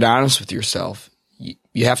have to get honest with yourself.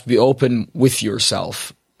 You have to be open with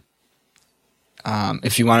yourself.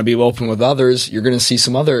 If you want to be open with others, you're going to see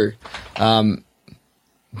some other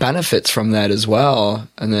benefits from that as well.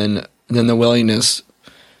 And then the willingness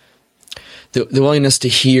to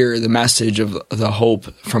hear the message of the hope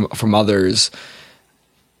from others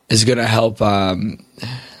is going to help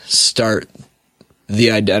start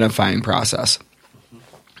the identifying process.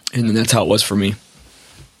 And that's how it was for me.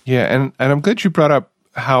 Yeah, and I'm glad you brought up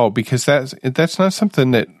how, because that's not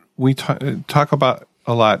something that we talk about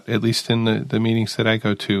a lot, at least in the meetings that I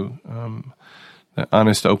go to.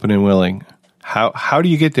 Honest, open, and willing. How do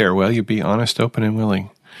you get there? Well, you be honest, open, and willing.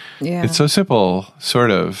 Yeah. It's so simple,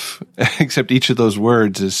 sort of, except each of those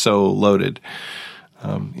words is so loaded.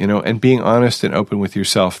 And being honest and open with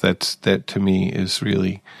yourself, that to me is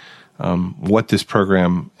really what this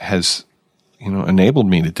program has, enabled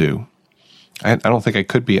me to do. I don't think I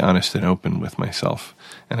could be honest and open with myself,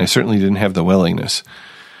 and I certainly didn't have the willingness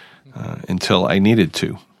until I needed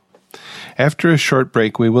to. After a short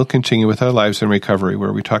break, we will continue with Our Lives in Recovery,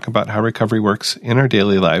 where we talk about how recovery works in our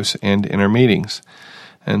daily lives and in our meetings.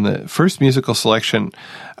 And the first musical selection,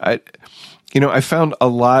 I found a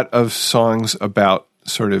lot of songs about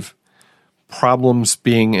sort of problems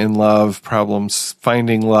being in love, problems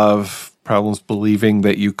finding love, problems believing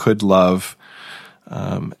that you could love.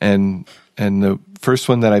 And the first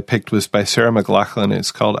one that I picked was by Sarah McLachlan.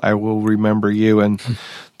 It's called I Will Remember You. And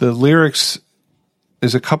the lyrics,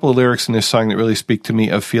 there's a couple of lyrics in this song that really speak to me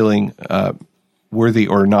of feeling worthy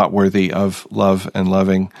or not worthy of love and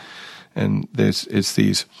loving. And it's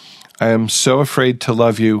these: I am so afraid to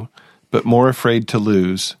love you, but more afraid to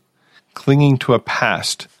lose, clinging to a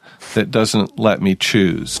past that doesn't let me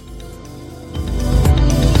choose.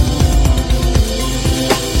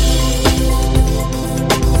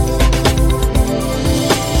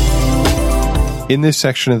 In this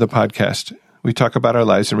section of the podcast, we talk about our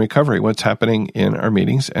lives in recovery, what's happening in our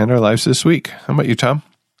meetings and our lives this week. How about you, Tom?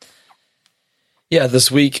 Yeah,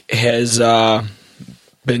 this week has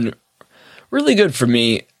been really good for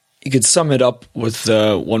me. You could sum it up with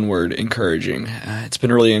one word: encouraging. It's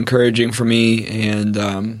been really encouraging for me, and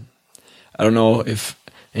I don't know if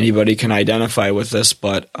anybody can identify with this,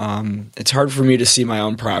 but it's hard for me to see my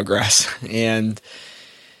own progress. And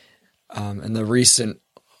in the recent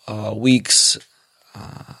weeks,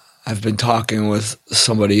 I've been talking with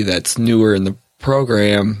somebody that's newer in the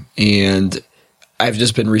program, and I've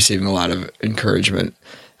just been receiving a lot of encouragement.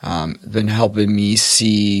 Been helping me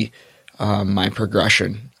see my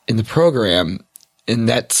progression in the program, and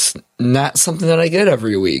that's not something that I get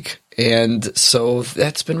every week. And so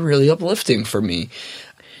that's been really uplifting for me.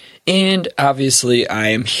 And obviously I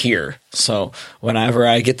am here. So whenever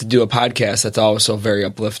I get to do a podcast, that's also very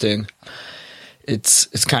uplifting.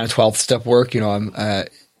 It's kind of 12th step work.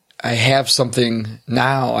 have something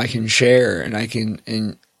now I can share, and I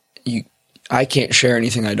can't share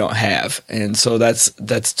anything I don't have. And so that's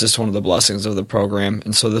just one of the blessings of the program.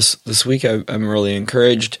 And so this week I'm really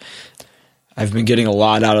encouraged. I've been getting a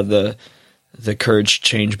lot out of the Courage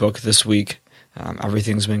Change book this week.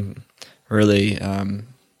 Everything's been really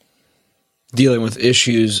dealing with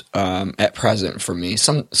issues at present for me.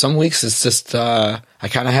 Some weeks it's just I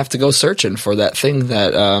kind of have to go searching for that thing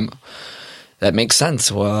that makes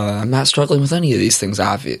sense. Well, I'm not struggling with any of these things,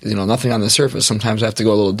 nothing on the surface. Sometimes I have to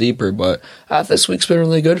go a little deeper, but this week's been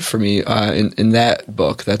really good for me in that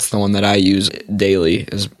book. That's the one that I use daily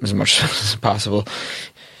as much as possible.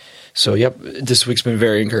 So, yep, this week's been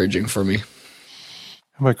very encouraging for me.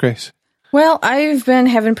 How about Grace? Well, I've been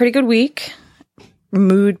having a pretty good week.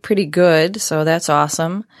 Mood pretty good, so that's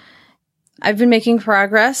awesome. I've been making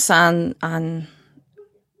progress on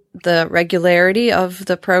the regularity of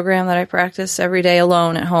the program that I practice every day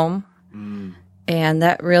alone at home. And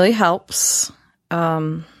that really helps.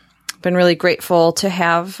 Been really grateful to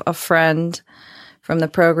have a friend from the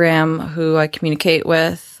program who I communicate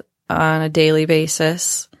with on a daily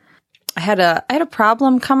basis. I had a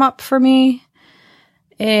problem come up for me,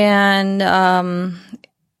 and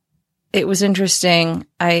it was interesting.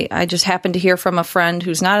 I just happened to hear from a friend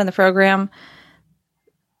who's not in the program,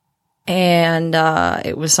 and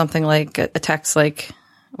it was something like a text like,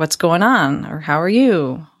 "What's going on?" or "How are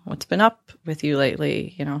you? What's been up with you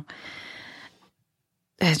lately?"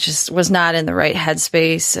 It just was not in the right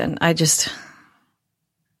headspace, and I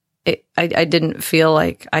didn't feel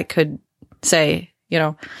like I could say,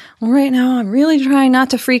 well, right now I'm really trying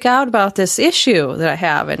not to freak out about this issue that I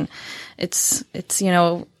have, and it's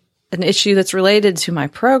an issue that's related to my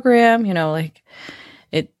program,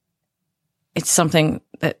 it's something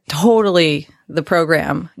that totally the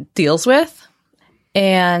program deals with.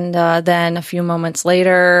 And then a few moments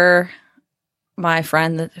later, my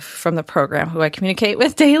friend from the program who I communicate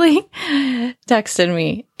with daily texted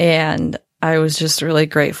me, and I was just really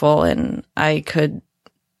grateful, and I could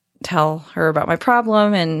tell her about my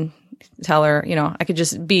problem and tell her, I could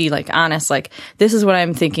just be honest, this is what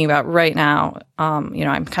I'm thinking about right now.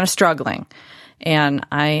 I'm kind of struggling, and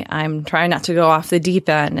I'm trying not to go off the deep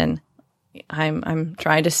end, and I'm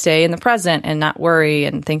trying to stay in the present and not worry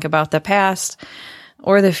and think about the past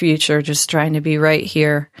or the future, just trying to be right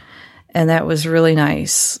here. And that was really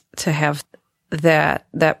nice to have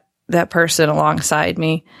that person alongside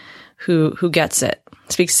me who gets it,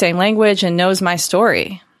 speaks the same language, and knows my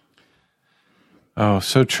story. Oh,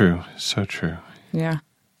 so true. So true. Yeah.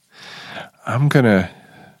 I'm going to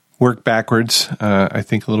work backwards. I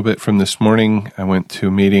think a little bit from this morning. I went to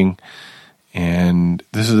a meeting, and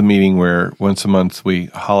this is a meeting where once a month we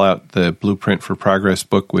haul out the Blueprint for Progress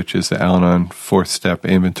book, which is the Al-Anon 4th Step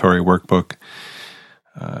Inventory Workbook.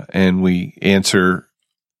 And we answer,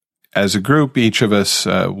 as a group, each of us,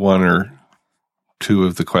 one or two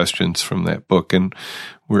of the questions from that book. And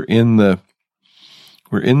we're in the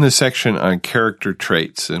section on character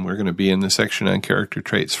traits, and we're going to be in the section on character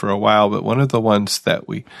traits for a while. But one of the ones that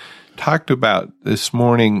we talked about this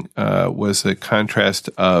morning was the contrast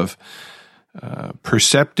of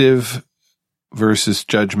perceptive versus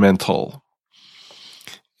judgmental.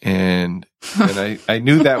 And I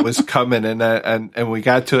knew that was coming, and we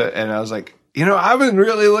got to it, and I was like, I've been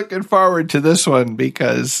really looking forward to this one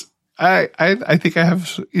because I think I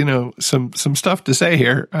have some stuff to say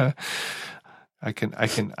here. I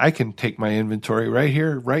can take my inventory right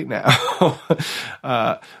here, right now.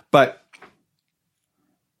 But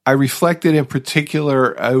I reflected in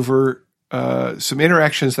particular over some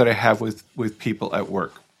interactions that I have with people at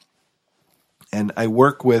work, and I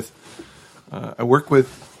work with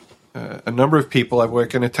a number of people. I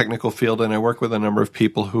work in a technical field, and I work with a number of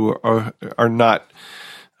people who are not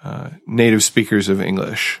native speakers of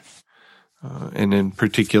English, and in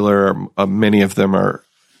particular, many of them are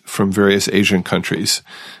from various Asian countries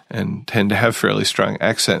and tend to have fairly strong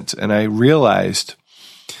accents. And I realized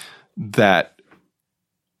that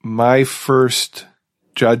my first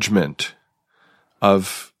judgment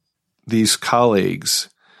of these colleagues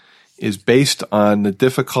is based on the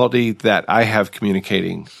difficulty that I have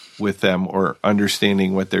communicating with them or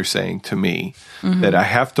understanding what they're saying to me, that I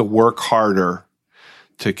have to work harder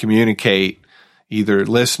to communicate, either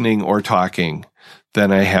listening or talking, than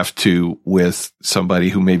I have to with somebody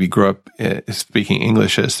who maybe grew up speaking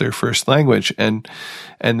English as their first language. And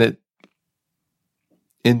that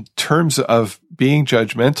in terms of being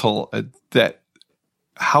judgmental, that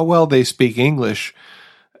how well they speak English,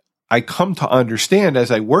 I come to understand as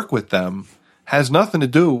I work with them, has nothing to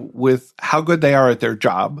do with how good they are at their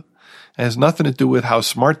job. It has nothing to do with how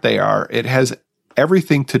smart they are. It has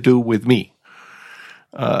everything to do with me.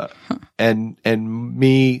 And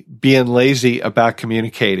me being lazy about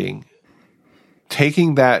communicating,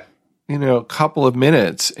 taking that, couple of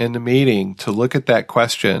minutes in the meeting to look at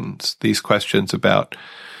these questions about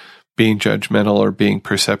being judgmental or being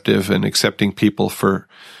perceptive and accepting people for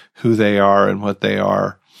who they are and what they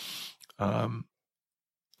are,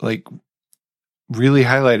 really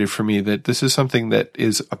highlighted for me that this is something that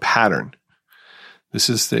is a pattern. This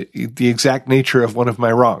is the exact nature of one of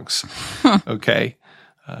my wrongs. Okay.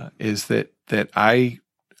 Is that I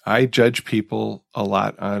judge people a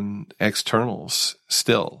lot on externals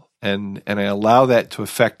still, and I allow that to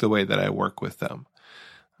affect the way that I work with them.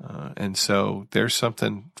 And so there's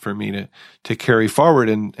something for me to carry forward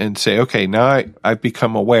and say, okay, now I've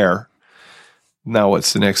become aware. Now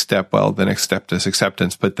what's the next step? Well, the next step is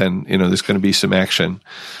acceptance, but then, there's going to be some action.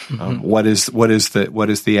 What is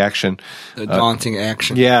the action? The daunting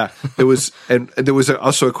action. Yeah. There was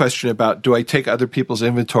also a question about, do I take other people's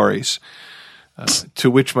inventories? To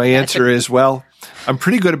which my answer is, well, I'm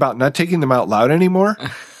pretty good about not taking them out loud anymore.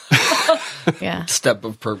 Yeah. Step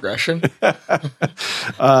of progression.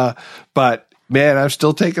 But man, I'm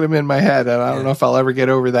still taking them in my head, and I don't know if I'll ever get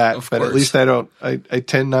over that. Of but course. At least I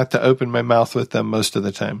tend not to open my mouth with them most of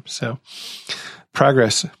the time. So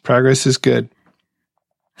progress is good.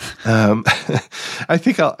 I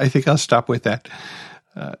think I'll stop with that.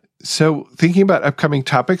 So thinking about upcoming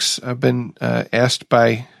topics, I've been asked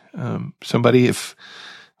by somebody if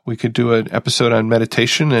we could do an episode on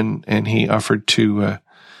meditation, and he offered to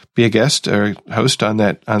be a guest or host on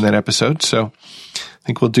that episode. So I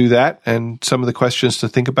think we'll do that. And some of the questions to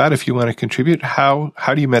think about if you want to contribute. How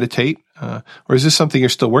do you meditate? Or is this something you're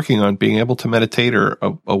still working on, being able to meditate, or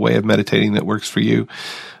a way of meditating that works for you?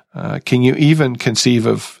 Can you even conceive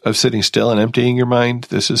of sitting still and emptying your mind?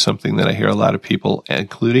 This is something that I hear a lot of people,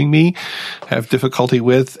 including me, have difficulty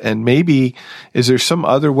with. And maybe, is there some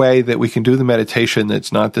other way that we can do the meditation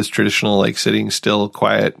that's not this traditional, like sitting still,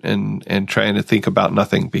 quiet, and trying to think about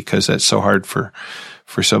nothing, because that's so hard for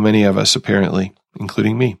so many of us, apparently,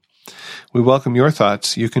 including me. We welcome your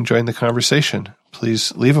thoughts. You can join the conversation.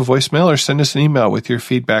 Please leave a voicemail or send us an email with your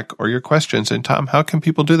feedback or your questions. And Tom, how can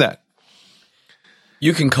people do that?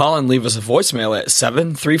 You can call and leave us a voicemail at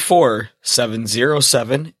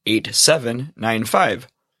 734-707-8795.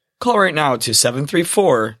 Call right now to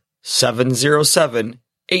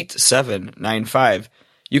 734-707-8795.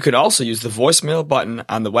 You could also use the voicemail button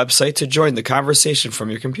on the website to join the conversation from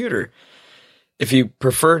your computer. If you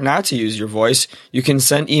prefer not to use your voice, you can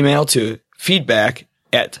send email to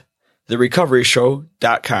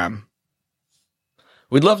feedback@therecoveryshow.com.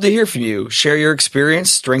 We'd love to hear from you. Share your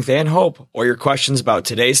experience, strength, and hope, or your questions about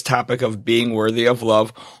today's topic of being worthy of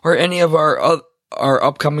love, or any of our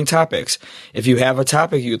upcoming topics. If you have a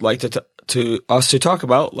topic you'd like us to talk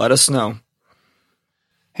about, let us know.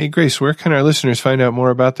 Hey, Grace, where can our listeners find out more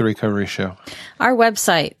about The Recovery Show? Our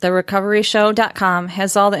website, therecoveryshow.com,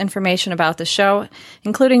 has all the information about the show,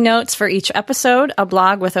 including notes for each episode, a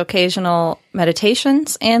blog with occasional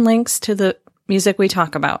meditations, and links to the music we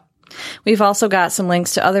talk about. We've also got some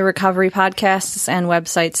links to other recovery podcasts and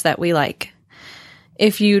websites that we like.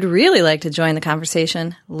 If you'd really like to join the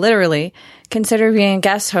conversation, literally, consider being a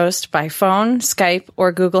guest host by phone, Skype,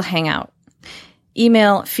 or Google Hangout.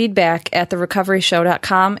 Email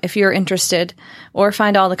feedback@therecoveryshow.com if you're interested, or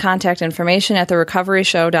find all the contact information at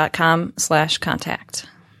therecoveryshow.com/contact.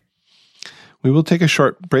 We will take a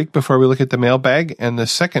short break before we look at the mailbag, and the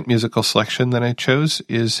second musical selection that I chose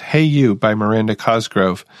is Hey You by Miranda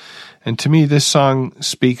Cosgrove. And to me, this song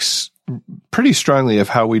speaks pretty strongly of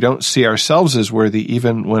how we don't see ourselves as worthy,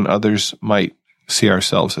 even when others might see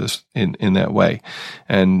ourselves as in that way.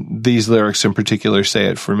 And these lyrics in particular say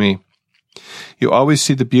it for me. You always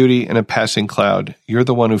see the beauty in a passing cloud. You're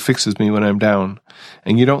the one who fixes me when I'm down.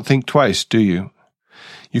 And you don't think twice, do you?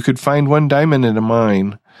 You could find one diamond in a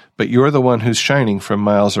mine, but you're the one who's shining from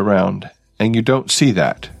miles around. And you don't see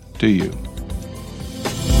that, do you?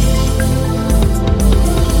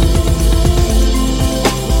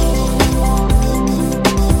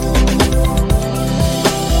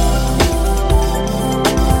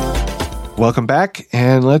 Welcome back,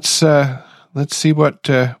 and let's see what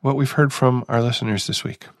we've heard from our listeners this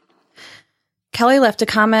week. Kelly left a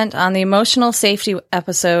comment on the emotional safety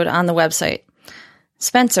episode on the website.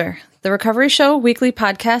 Spencer, the Recovery Show weekly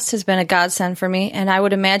podcast has been a godsend for me, and I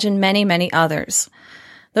would imagine many, many others.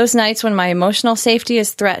 Those nights when my emotional safety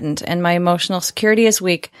is threatened and my emotional security is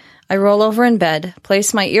weak, I roll over in bed,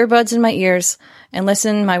 place my earbuds in my ears, and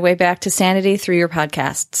listen my way back to sanity through your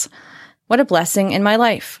podcasts. What a blessing in my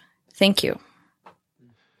life. Thank you.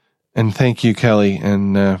 And thank you, Kelly.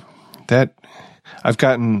 And that I've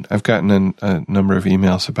gotten a number of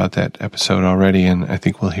emails about that episode already, and I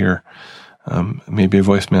think we'll hear maybe a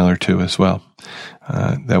voicemail or two as well.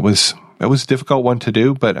 That was a difficult one to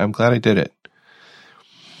do, but I'm glad I did it.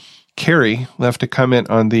 Carrie left a comment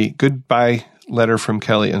on the goodbye letter from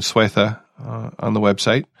Kelly and Swetha on the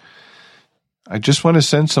website. I just want to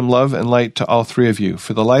send some love and light to all three of you.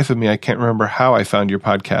 For the life of me, I can't remember how I found your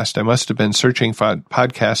podcast. I must have been searching for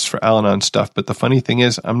podcasts for Al-Anon stuff, but the funny thing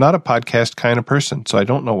is, I'm not a podcast kind of person, so I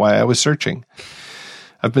don't know why I was searching.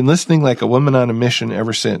 I've been listening like a woman on a mission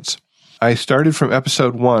ever since. I started from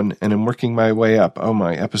episode 1 and am working my way up. Oh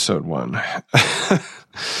my, episode 1.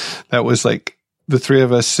 That was like the three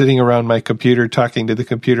of us sitting around my computer talking to the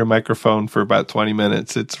computer microphone for about 20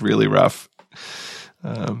 minutes. It's really rough.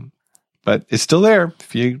 But it's still there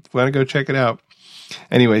if you want to go check it out.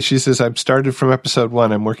 Anyway, she says, I've started from episode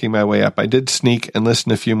 1. I'm working my way up. I did sneak and listen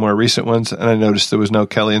to a few more recent ones, and I noticed there was no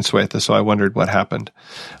Kelly and Swetha, so I wondered what happened.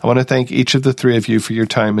 I want to thank each of the three of you for your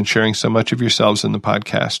time and sharing so much of yourselves in the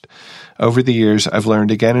podcast. Over the years, I've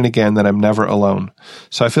learned again and again that I'm never alone.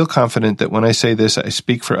 So I feel confident that when I say this, I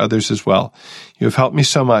speak for others as well. You have helped me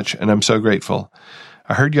so much, and I'm so grateful.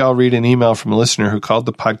 I heard y'all read an email from a listener who called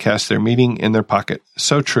the podcast their meeting in their pocket.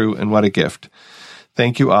 So true, and what a gift.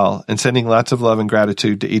 Thank you all, and sending lots of love and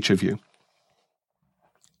gratitude to each of you.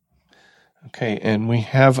 Okay, and we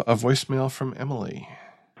have a voicemail from Emily.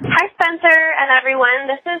 Hi, Spencer and everyone.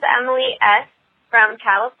 This is Emily S. from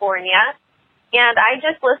California, and I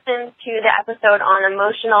just listened to the episode on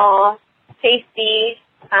emotional safety.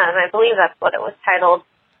 I believe that's what it was titled,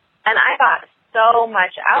 and I got so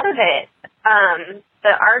much out of it.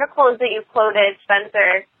 The articles that you quoted,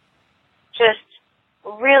 Spencer, just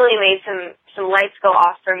really made some lights go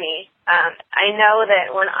off for me. I know that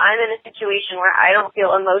when I'm in a situation where I don't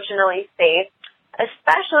feel emotionally safe,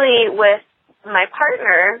 especially with my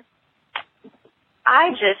partner, I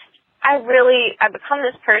become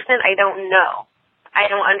this person I don't know. I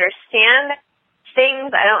don't understand things.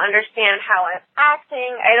 I don't understand how I'm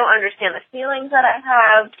acting. I don't understand the feelings that I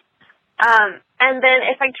have. And then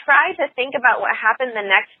if I try to think about what happened the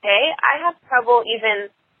next day, I have trouble even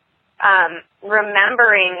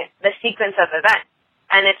remembering the sequence of events.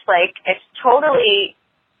 And it's totally,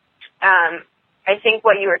 I think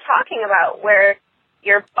what you were talking about, where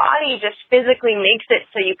your body just physically makes it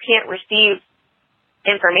so you can't receive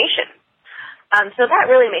information. So that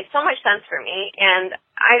really made so much sense for me, and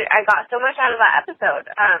I got so much out of that episode.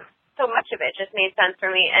 So much of it just made sense for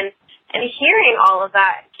me, and hearing all of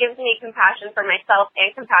that gives me compassion for myself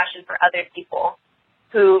and compassion for other people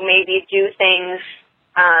who maybe do things,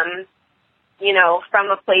 from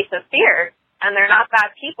a place of fear, and they're not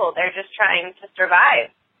bad people. They're just trying to survive,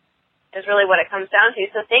 is really what it comes down to.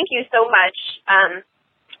 So thank you so much.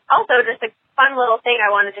 Also, just a fun little thing I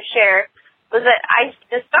wanted to share was that I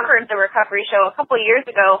discovered the Recovery Show a couple years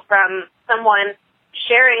ago from someone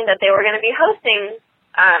sharing that they were going to be hosting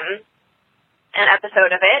an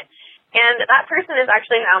episode of it, and that person is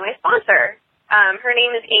actually now my sponsor. Her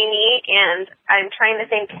name is Amy, and I'm trying to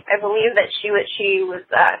think, I believe that she was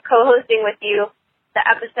co-hosting with you the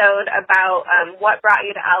episode about what brought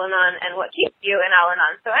you to Al-Anon and what keeps you in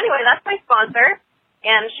Al-Anon. So anyway, that's my sponsor,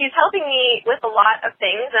 and she's helping me with a lot of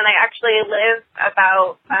things, and I actually live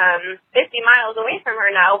about 50 miles away from her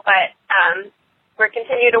now, but we're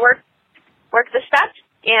continuing to work the steps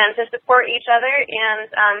and to support each other. And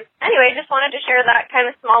anyway, just wanted to share that kind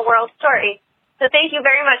of small world story. So thank you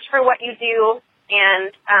very much for what you do,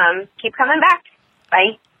 and keep coming back.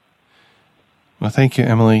 Bye. Well, thank you,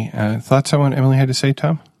 Emily. Thoughts on what Emily had to say,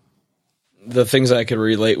 Tom? The things I could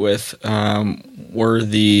relate with were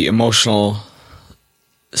the emotional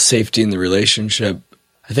safety in the relationship.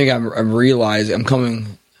 I think I'm realizing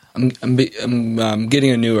I'm getting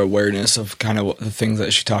a new awareness of kind of the things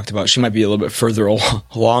that she talked about. She might be a little bit further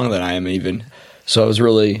along than I am even. So it was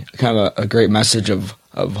really kind of a great message of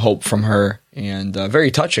hope from her, and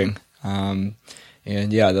very touching.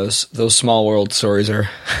 And yeah, those small world stories are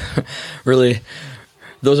really,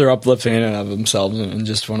 those are uplifting in and of themselves, and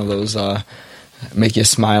just one of those make you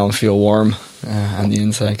smile and feel warm on the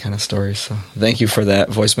inside kind of stories. So thank you for that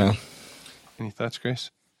voicemail. Any thoughts,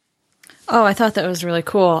 Grace? Oh, I thought that was really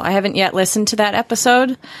cool. I haven't yet listened to that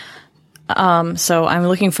episode, so I'm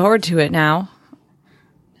looking forward to it now.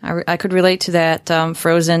 I could relate to that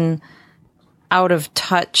frozen, out of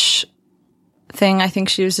touch thing I think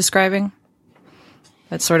she was describing.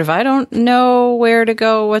 It's sort of, I don't know where to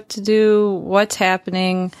go, what to do, what's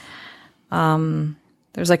happening.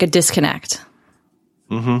 There's like a disconnect.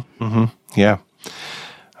 Yeah.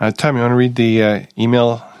 Tom, you want to read the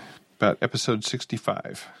email about episode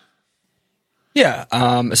 65? Yeah,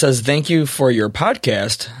 it says, thank you for your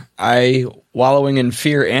podcast. Wallowing in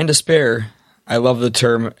fear and despair. I love the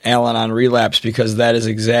term Al-Anon relapse because that is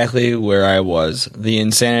exactly where I was. The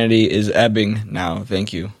insanity is ebbing now.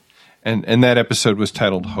 Thank you. And that episode was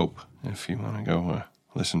titled Hope, if you want to go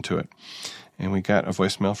listen to it. And we got a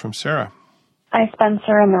voicemail from Sarah. Hi,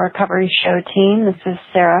 Spencer and the Recovery Show team. This is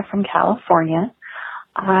Sarah from California.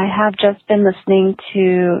 I have just been listening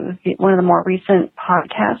to one of the more recent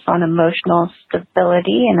podcasts on emotional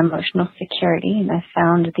stability and emotional security, and I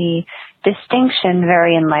found the distinction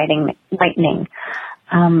very enlightening.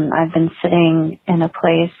 I've been sitting in a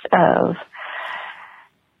place of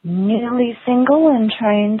newly single and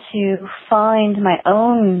trying to find my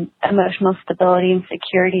own emotional stability and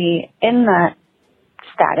security in that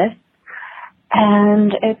status.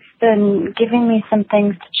 And it's been giving me some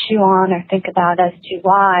things to chew on or think about as to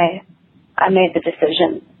why I made the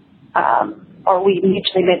decision, or we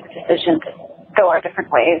mutually made the decision to go our different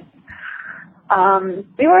ways.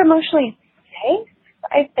 We were emotionally safe,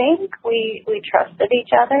 I think. We trusted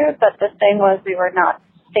each other, but the thing was we were not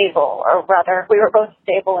stable, or rather, we were both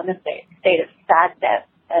stable in a state of sadness,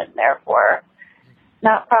 and therefore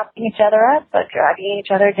not propping each other up, but dragging each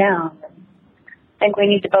other down. I think we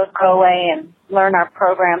need to both go away and learn our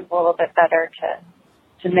programs a little bit better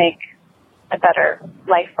to make a better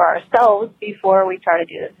life for ourselves before we try to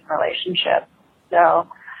do this in a relationship. So,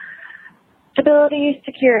 stability,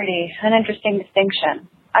 security, an interesting distinction.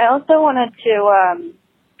 I also wanted to,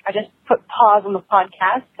 I just put pause on the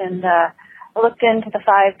podcast and looked into the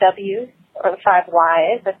 5 W's or the 5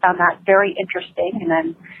 Whys. I found that very interesting, and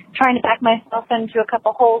I'm trying to back myself into a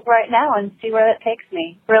couple holes right now and see where that takes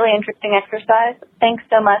me. Really interesting exercise. Thanks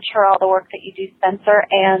so much for all the work that you do, Spencer,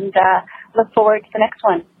 and look forward to the next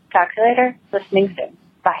one. Talk to you later. Listening soon.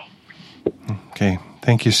 Bye. Okay.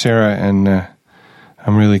 Thank you, Sarah, and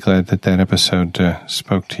I'm really glad that episode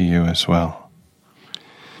spoke to you as well.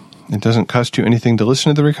 It doesn't cost you anything to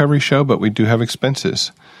listen to The Recovery Show, but we do have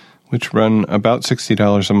expenses, which run about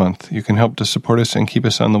 $60 a month. You can help to support us and keep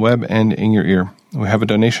us on the web and in your ear. We have a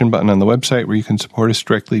donation button on the website where you can support us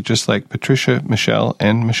directly, just like Patricia, Michelle,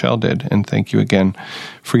 and Michelle did. And thank you again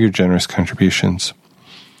for your generous contributions.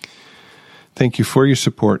 Thank you for your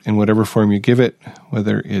support in whatever form you give it,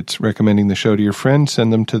 whether it's recommending the show to your friends,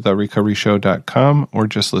 send them to therecoveryshow.com, or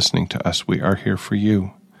just listening to us. We are here for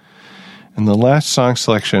you. And the last song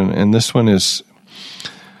selection, and this one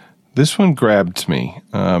grabbed me.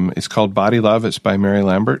 It's called Body Love. It's by Mary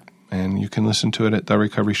Lambert, and you can listen to it at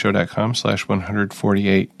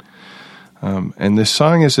therecoveryshow.com/148. And this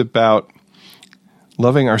song is about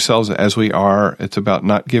loving ourselves as we are. It's about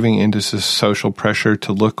not giving into social pressure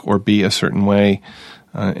to look or be a certain way,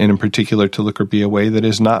 and in particular to look or be a way that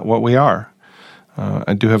is not what we are.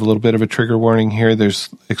 I do have a little bit of a trigger warning here. There's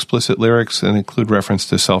explicit lyrics and include reference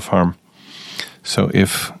to self-harm. So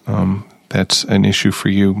if that's an issue for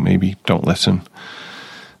you, maybe don't listen.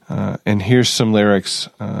 And here's some lyrics.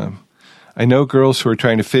 I know girls who are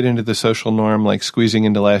trying to fit into the social norm, like squeezing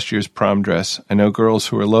into last year's prom dress. I know girls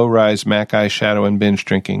who are low-rise, MAC eyeshadow, and binge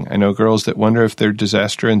drinking. I know girls that wonder if they're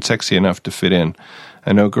disaster and sexy enough to fit in.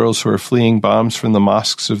 I know girls who are fleeing bombs from the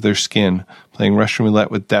mosques of their skin, playing Russian roulette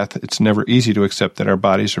with death. It's never easy to accept that our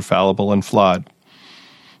bodies are fallible and flawed.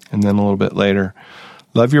 And then a little bit later,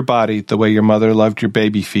 love your body the way your mother loved your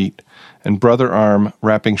baby feet, and brother arm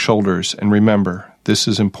wrapping shoulders, and remember, this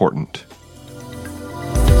is important.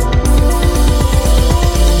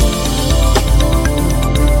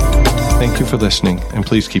 Thank you for listening, and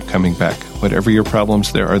please keep coming back. Whatever your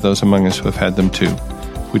problems, there are those among us who have had them too.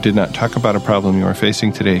 If we did not talk about a problem you are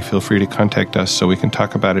facing today, feel free to contact us so we can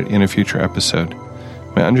talk about it in a future episode.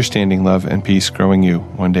 My understanding, love, and peace growing you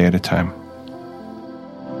one day at a time.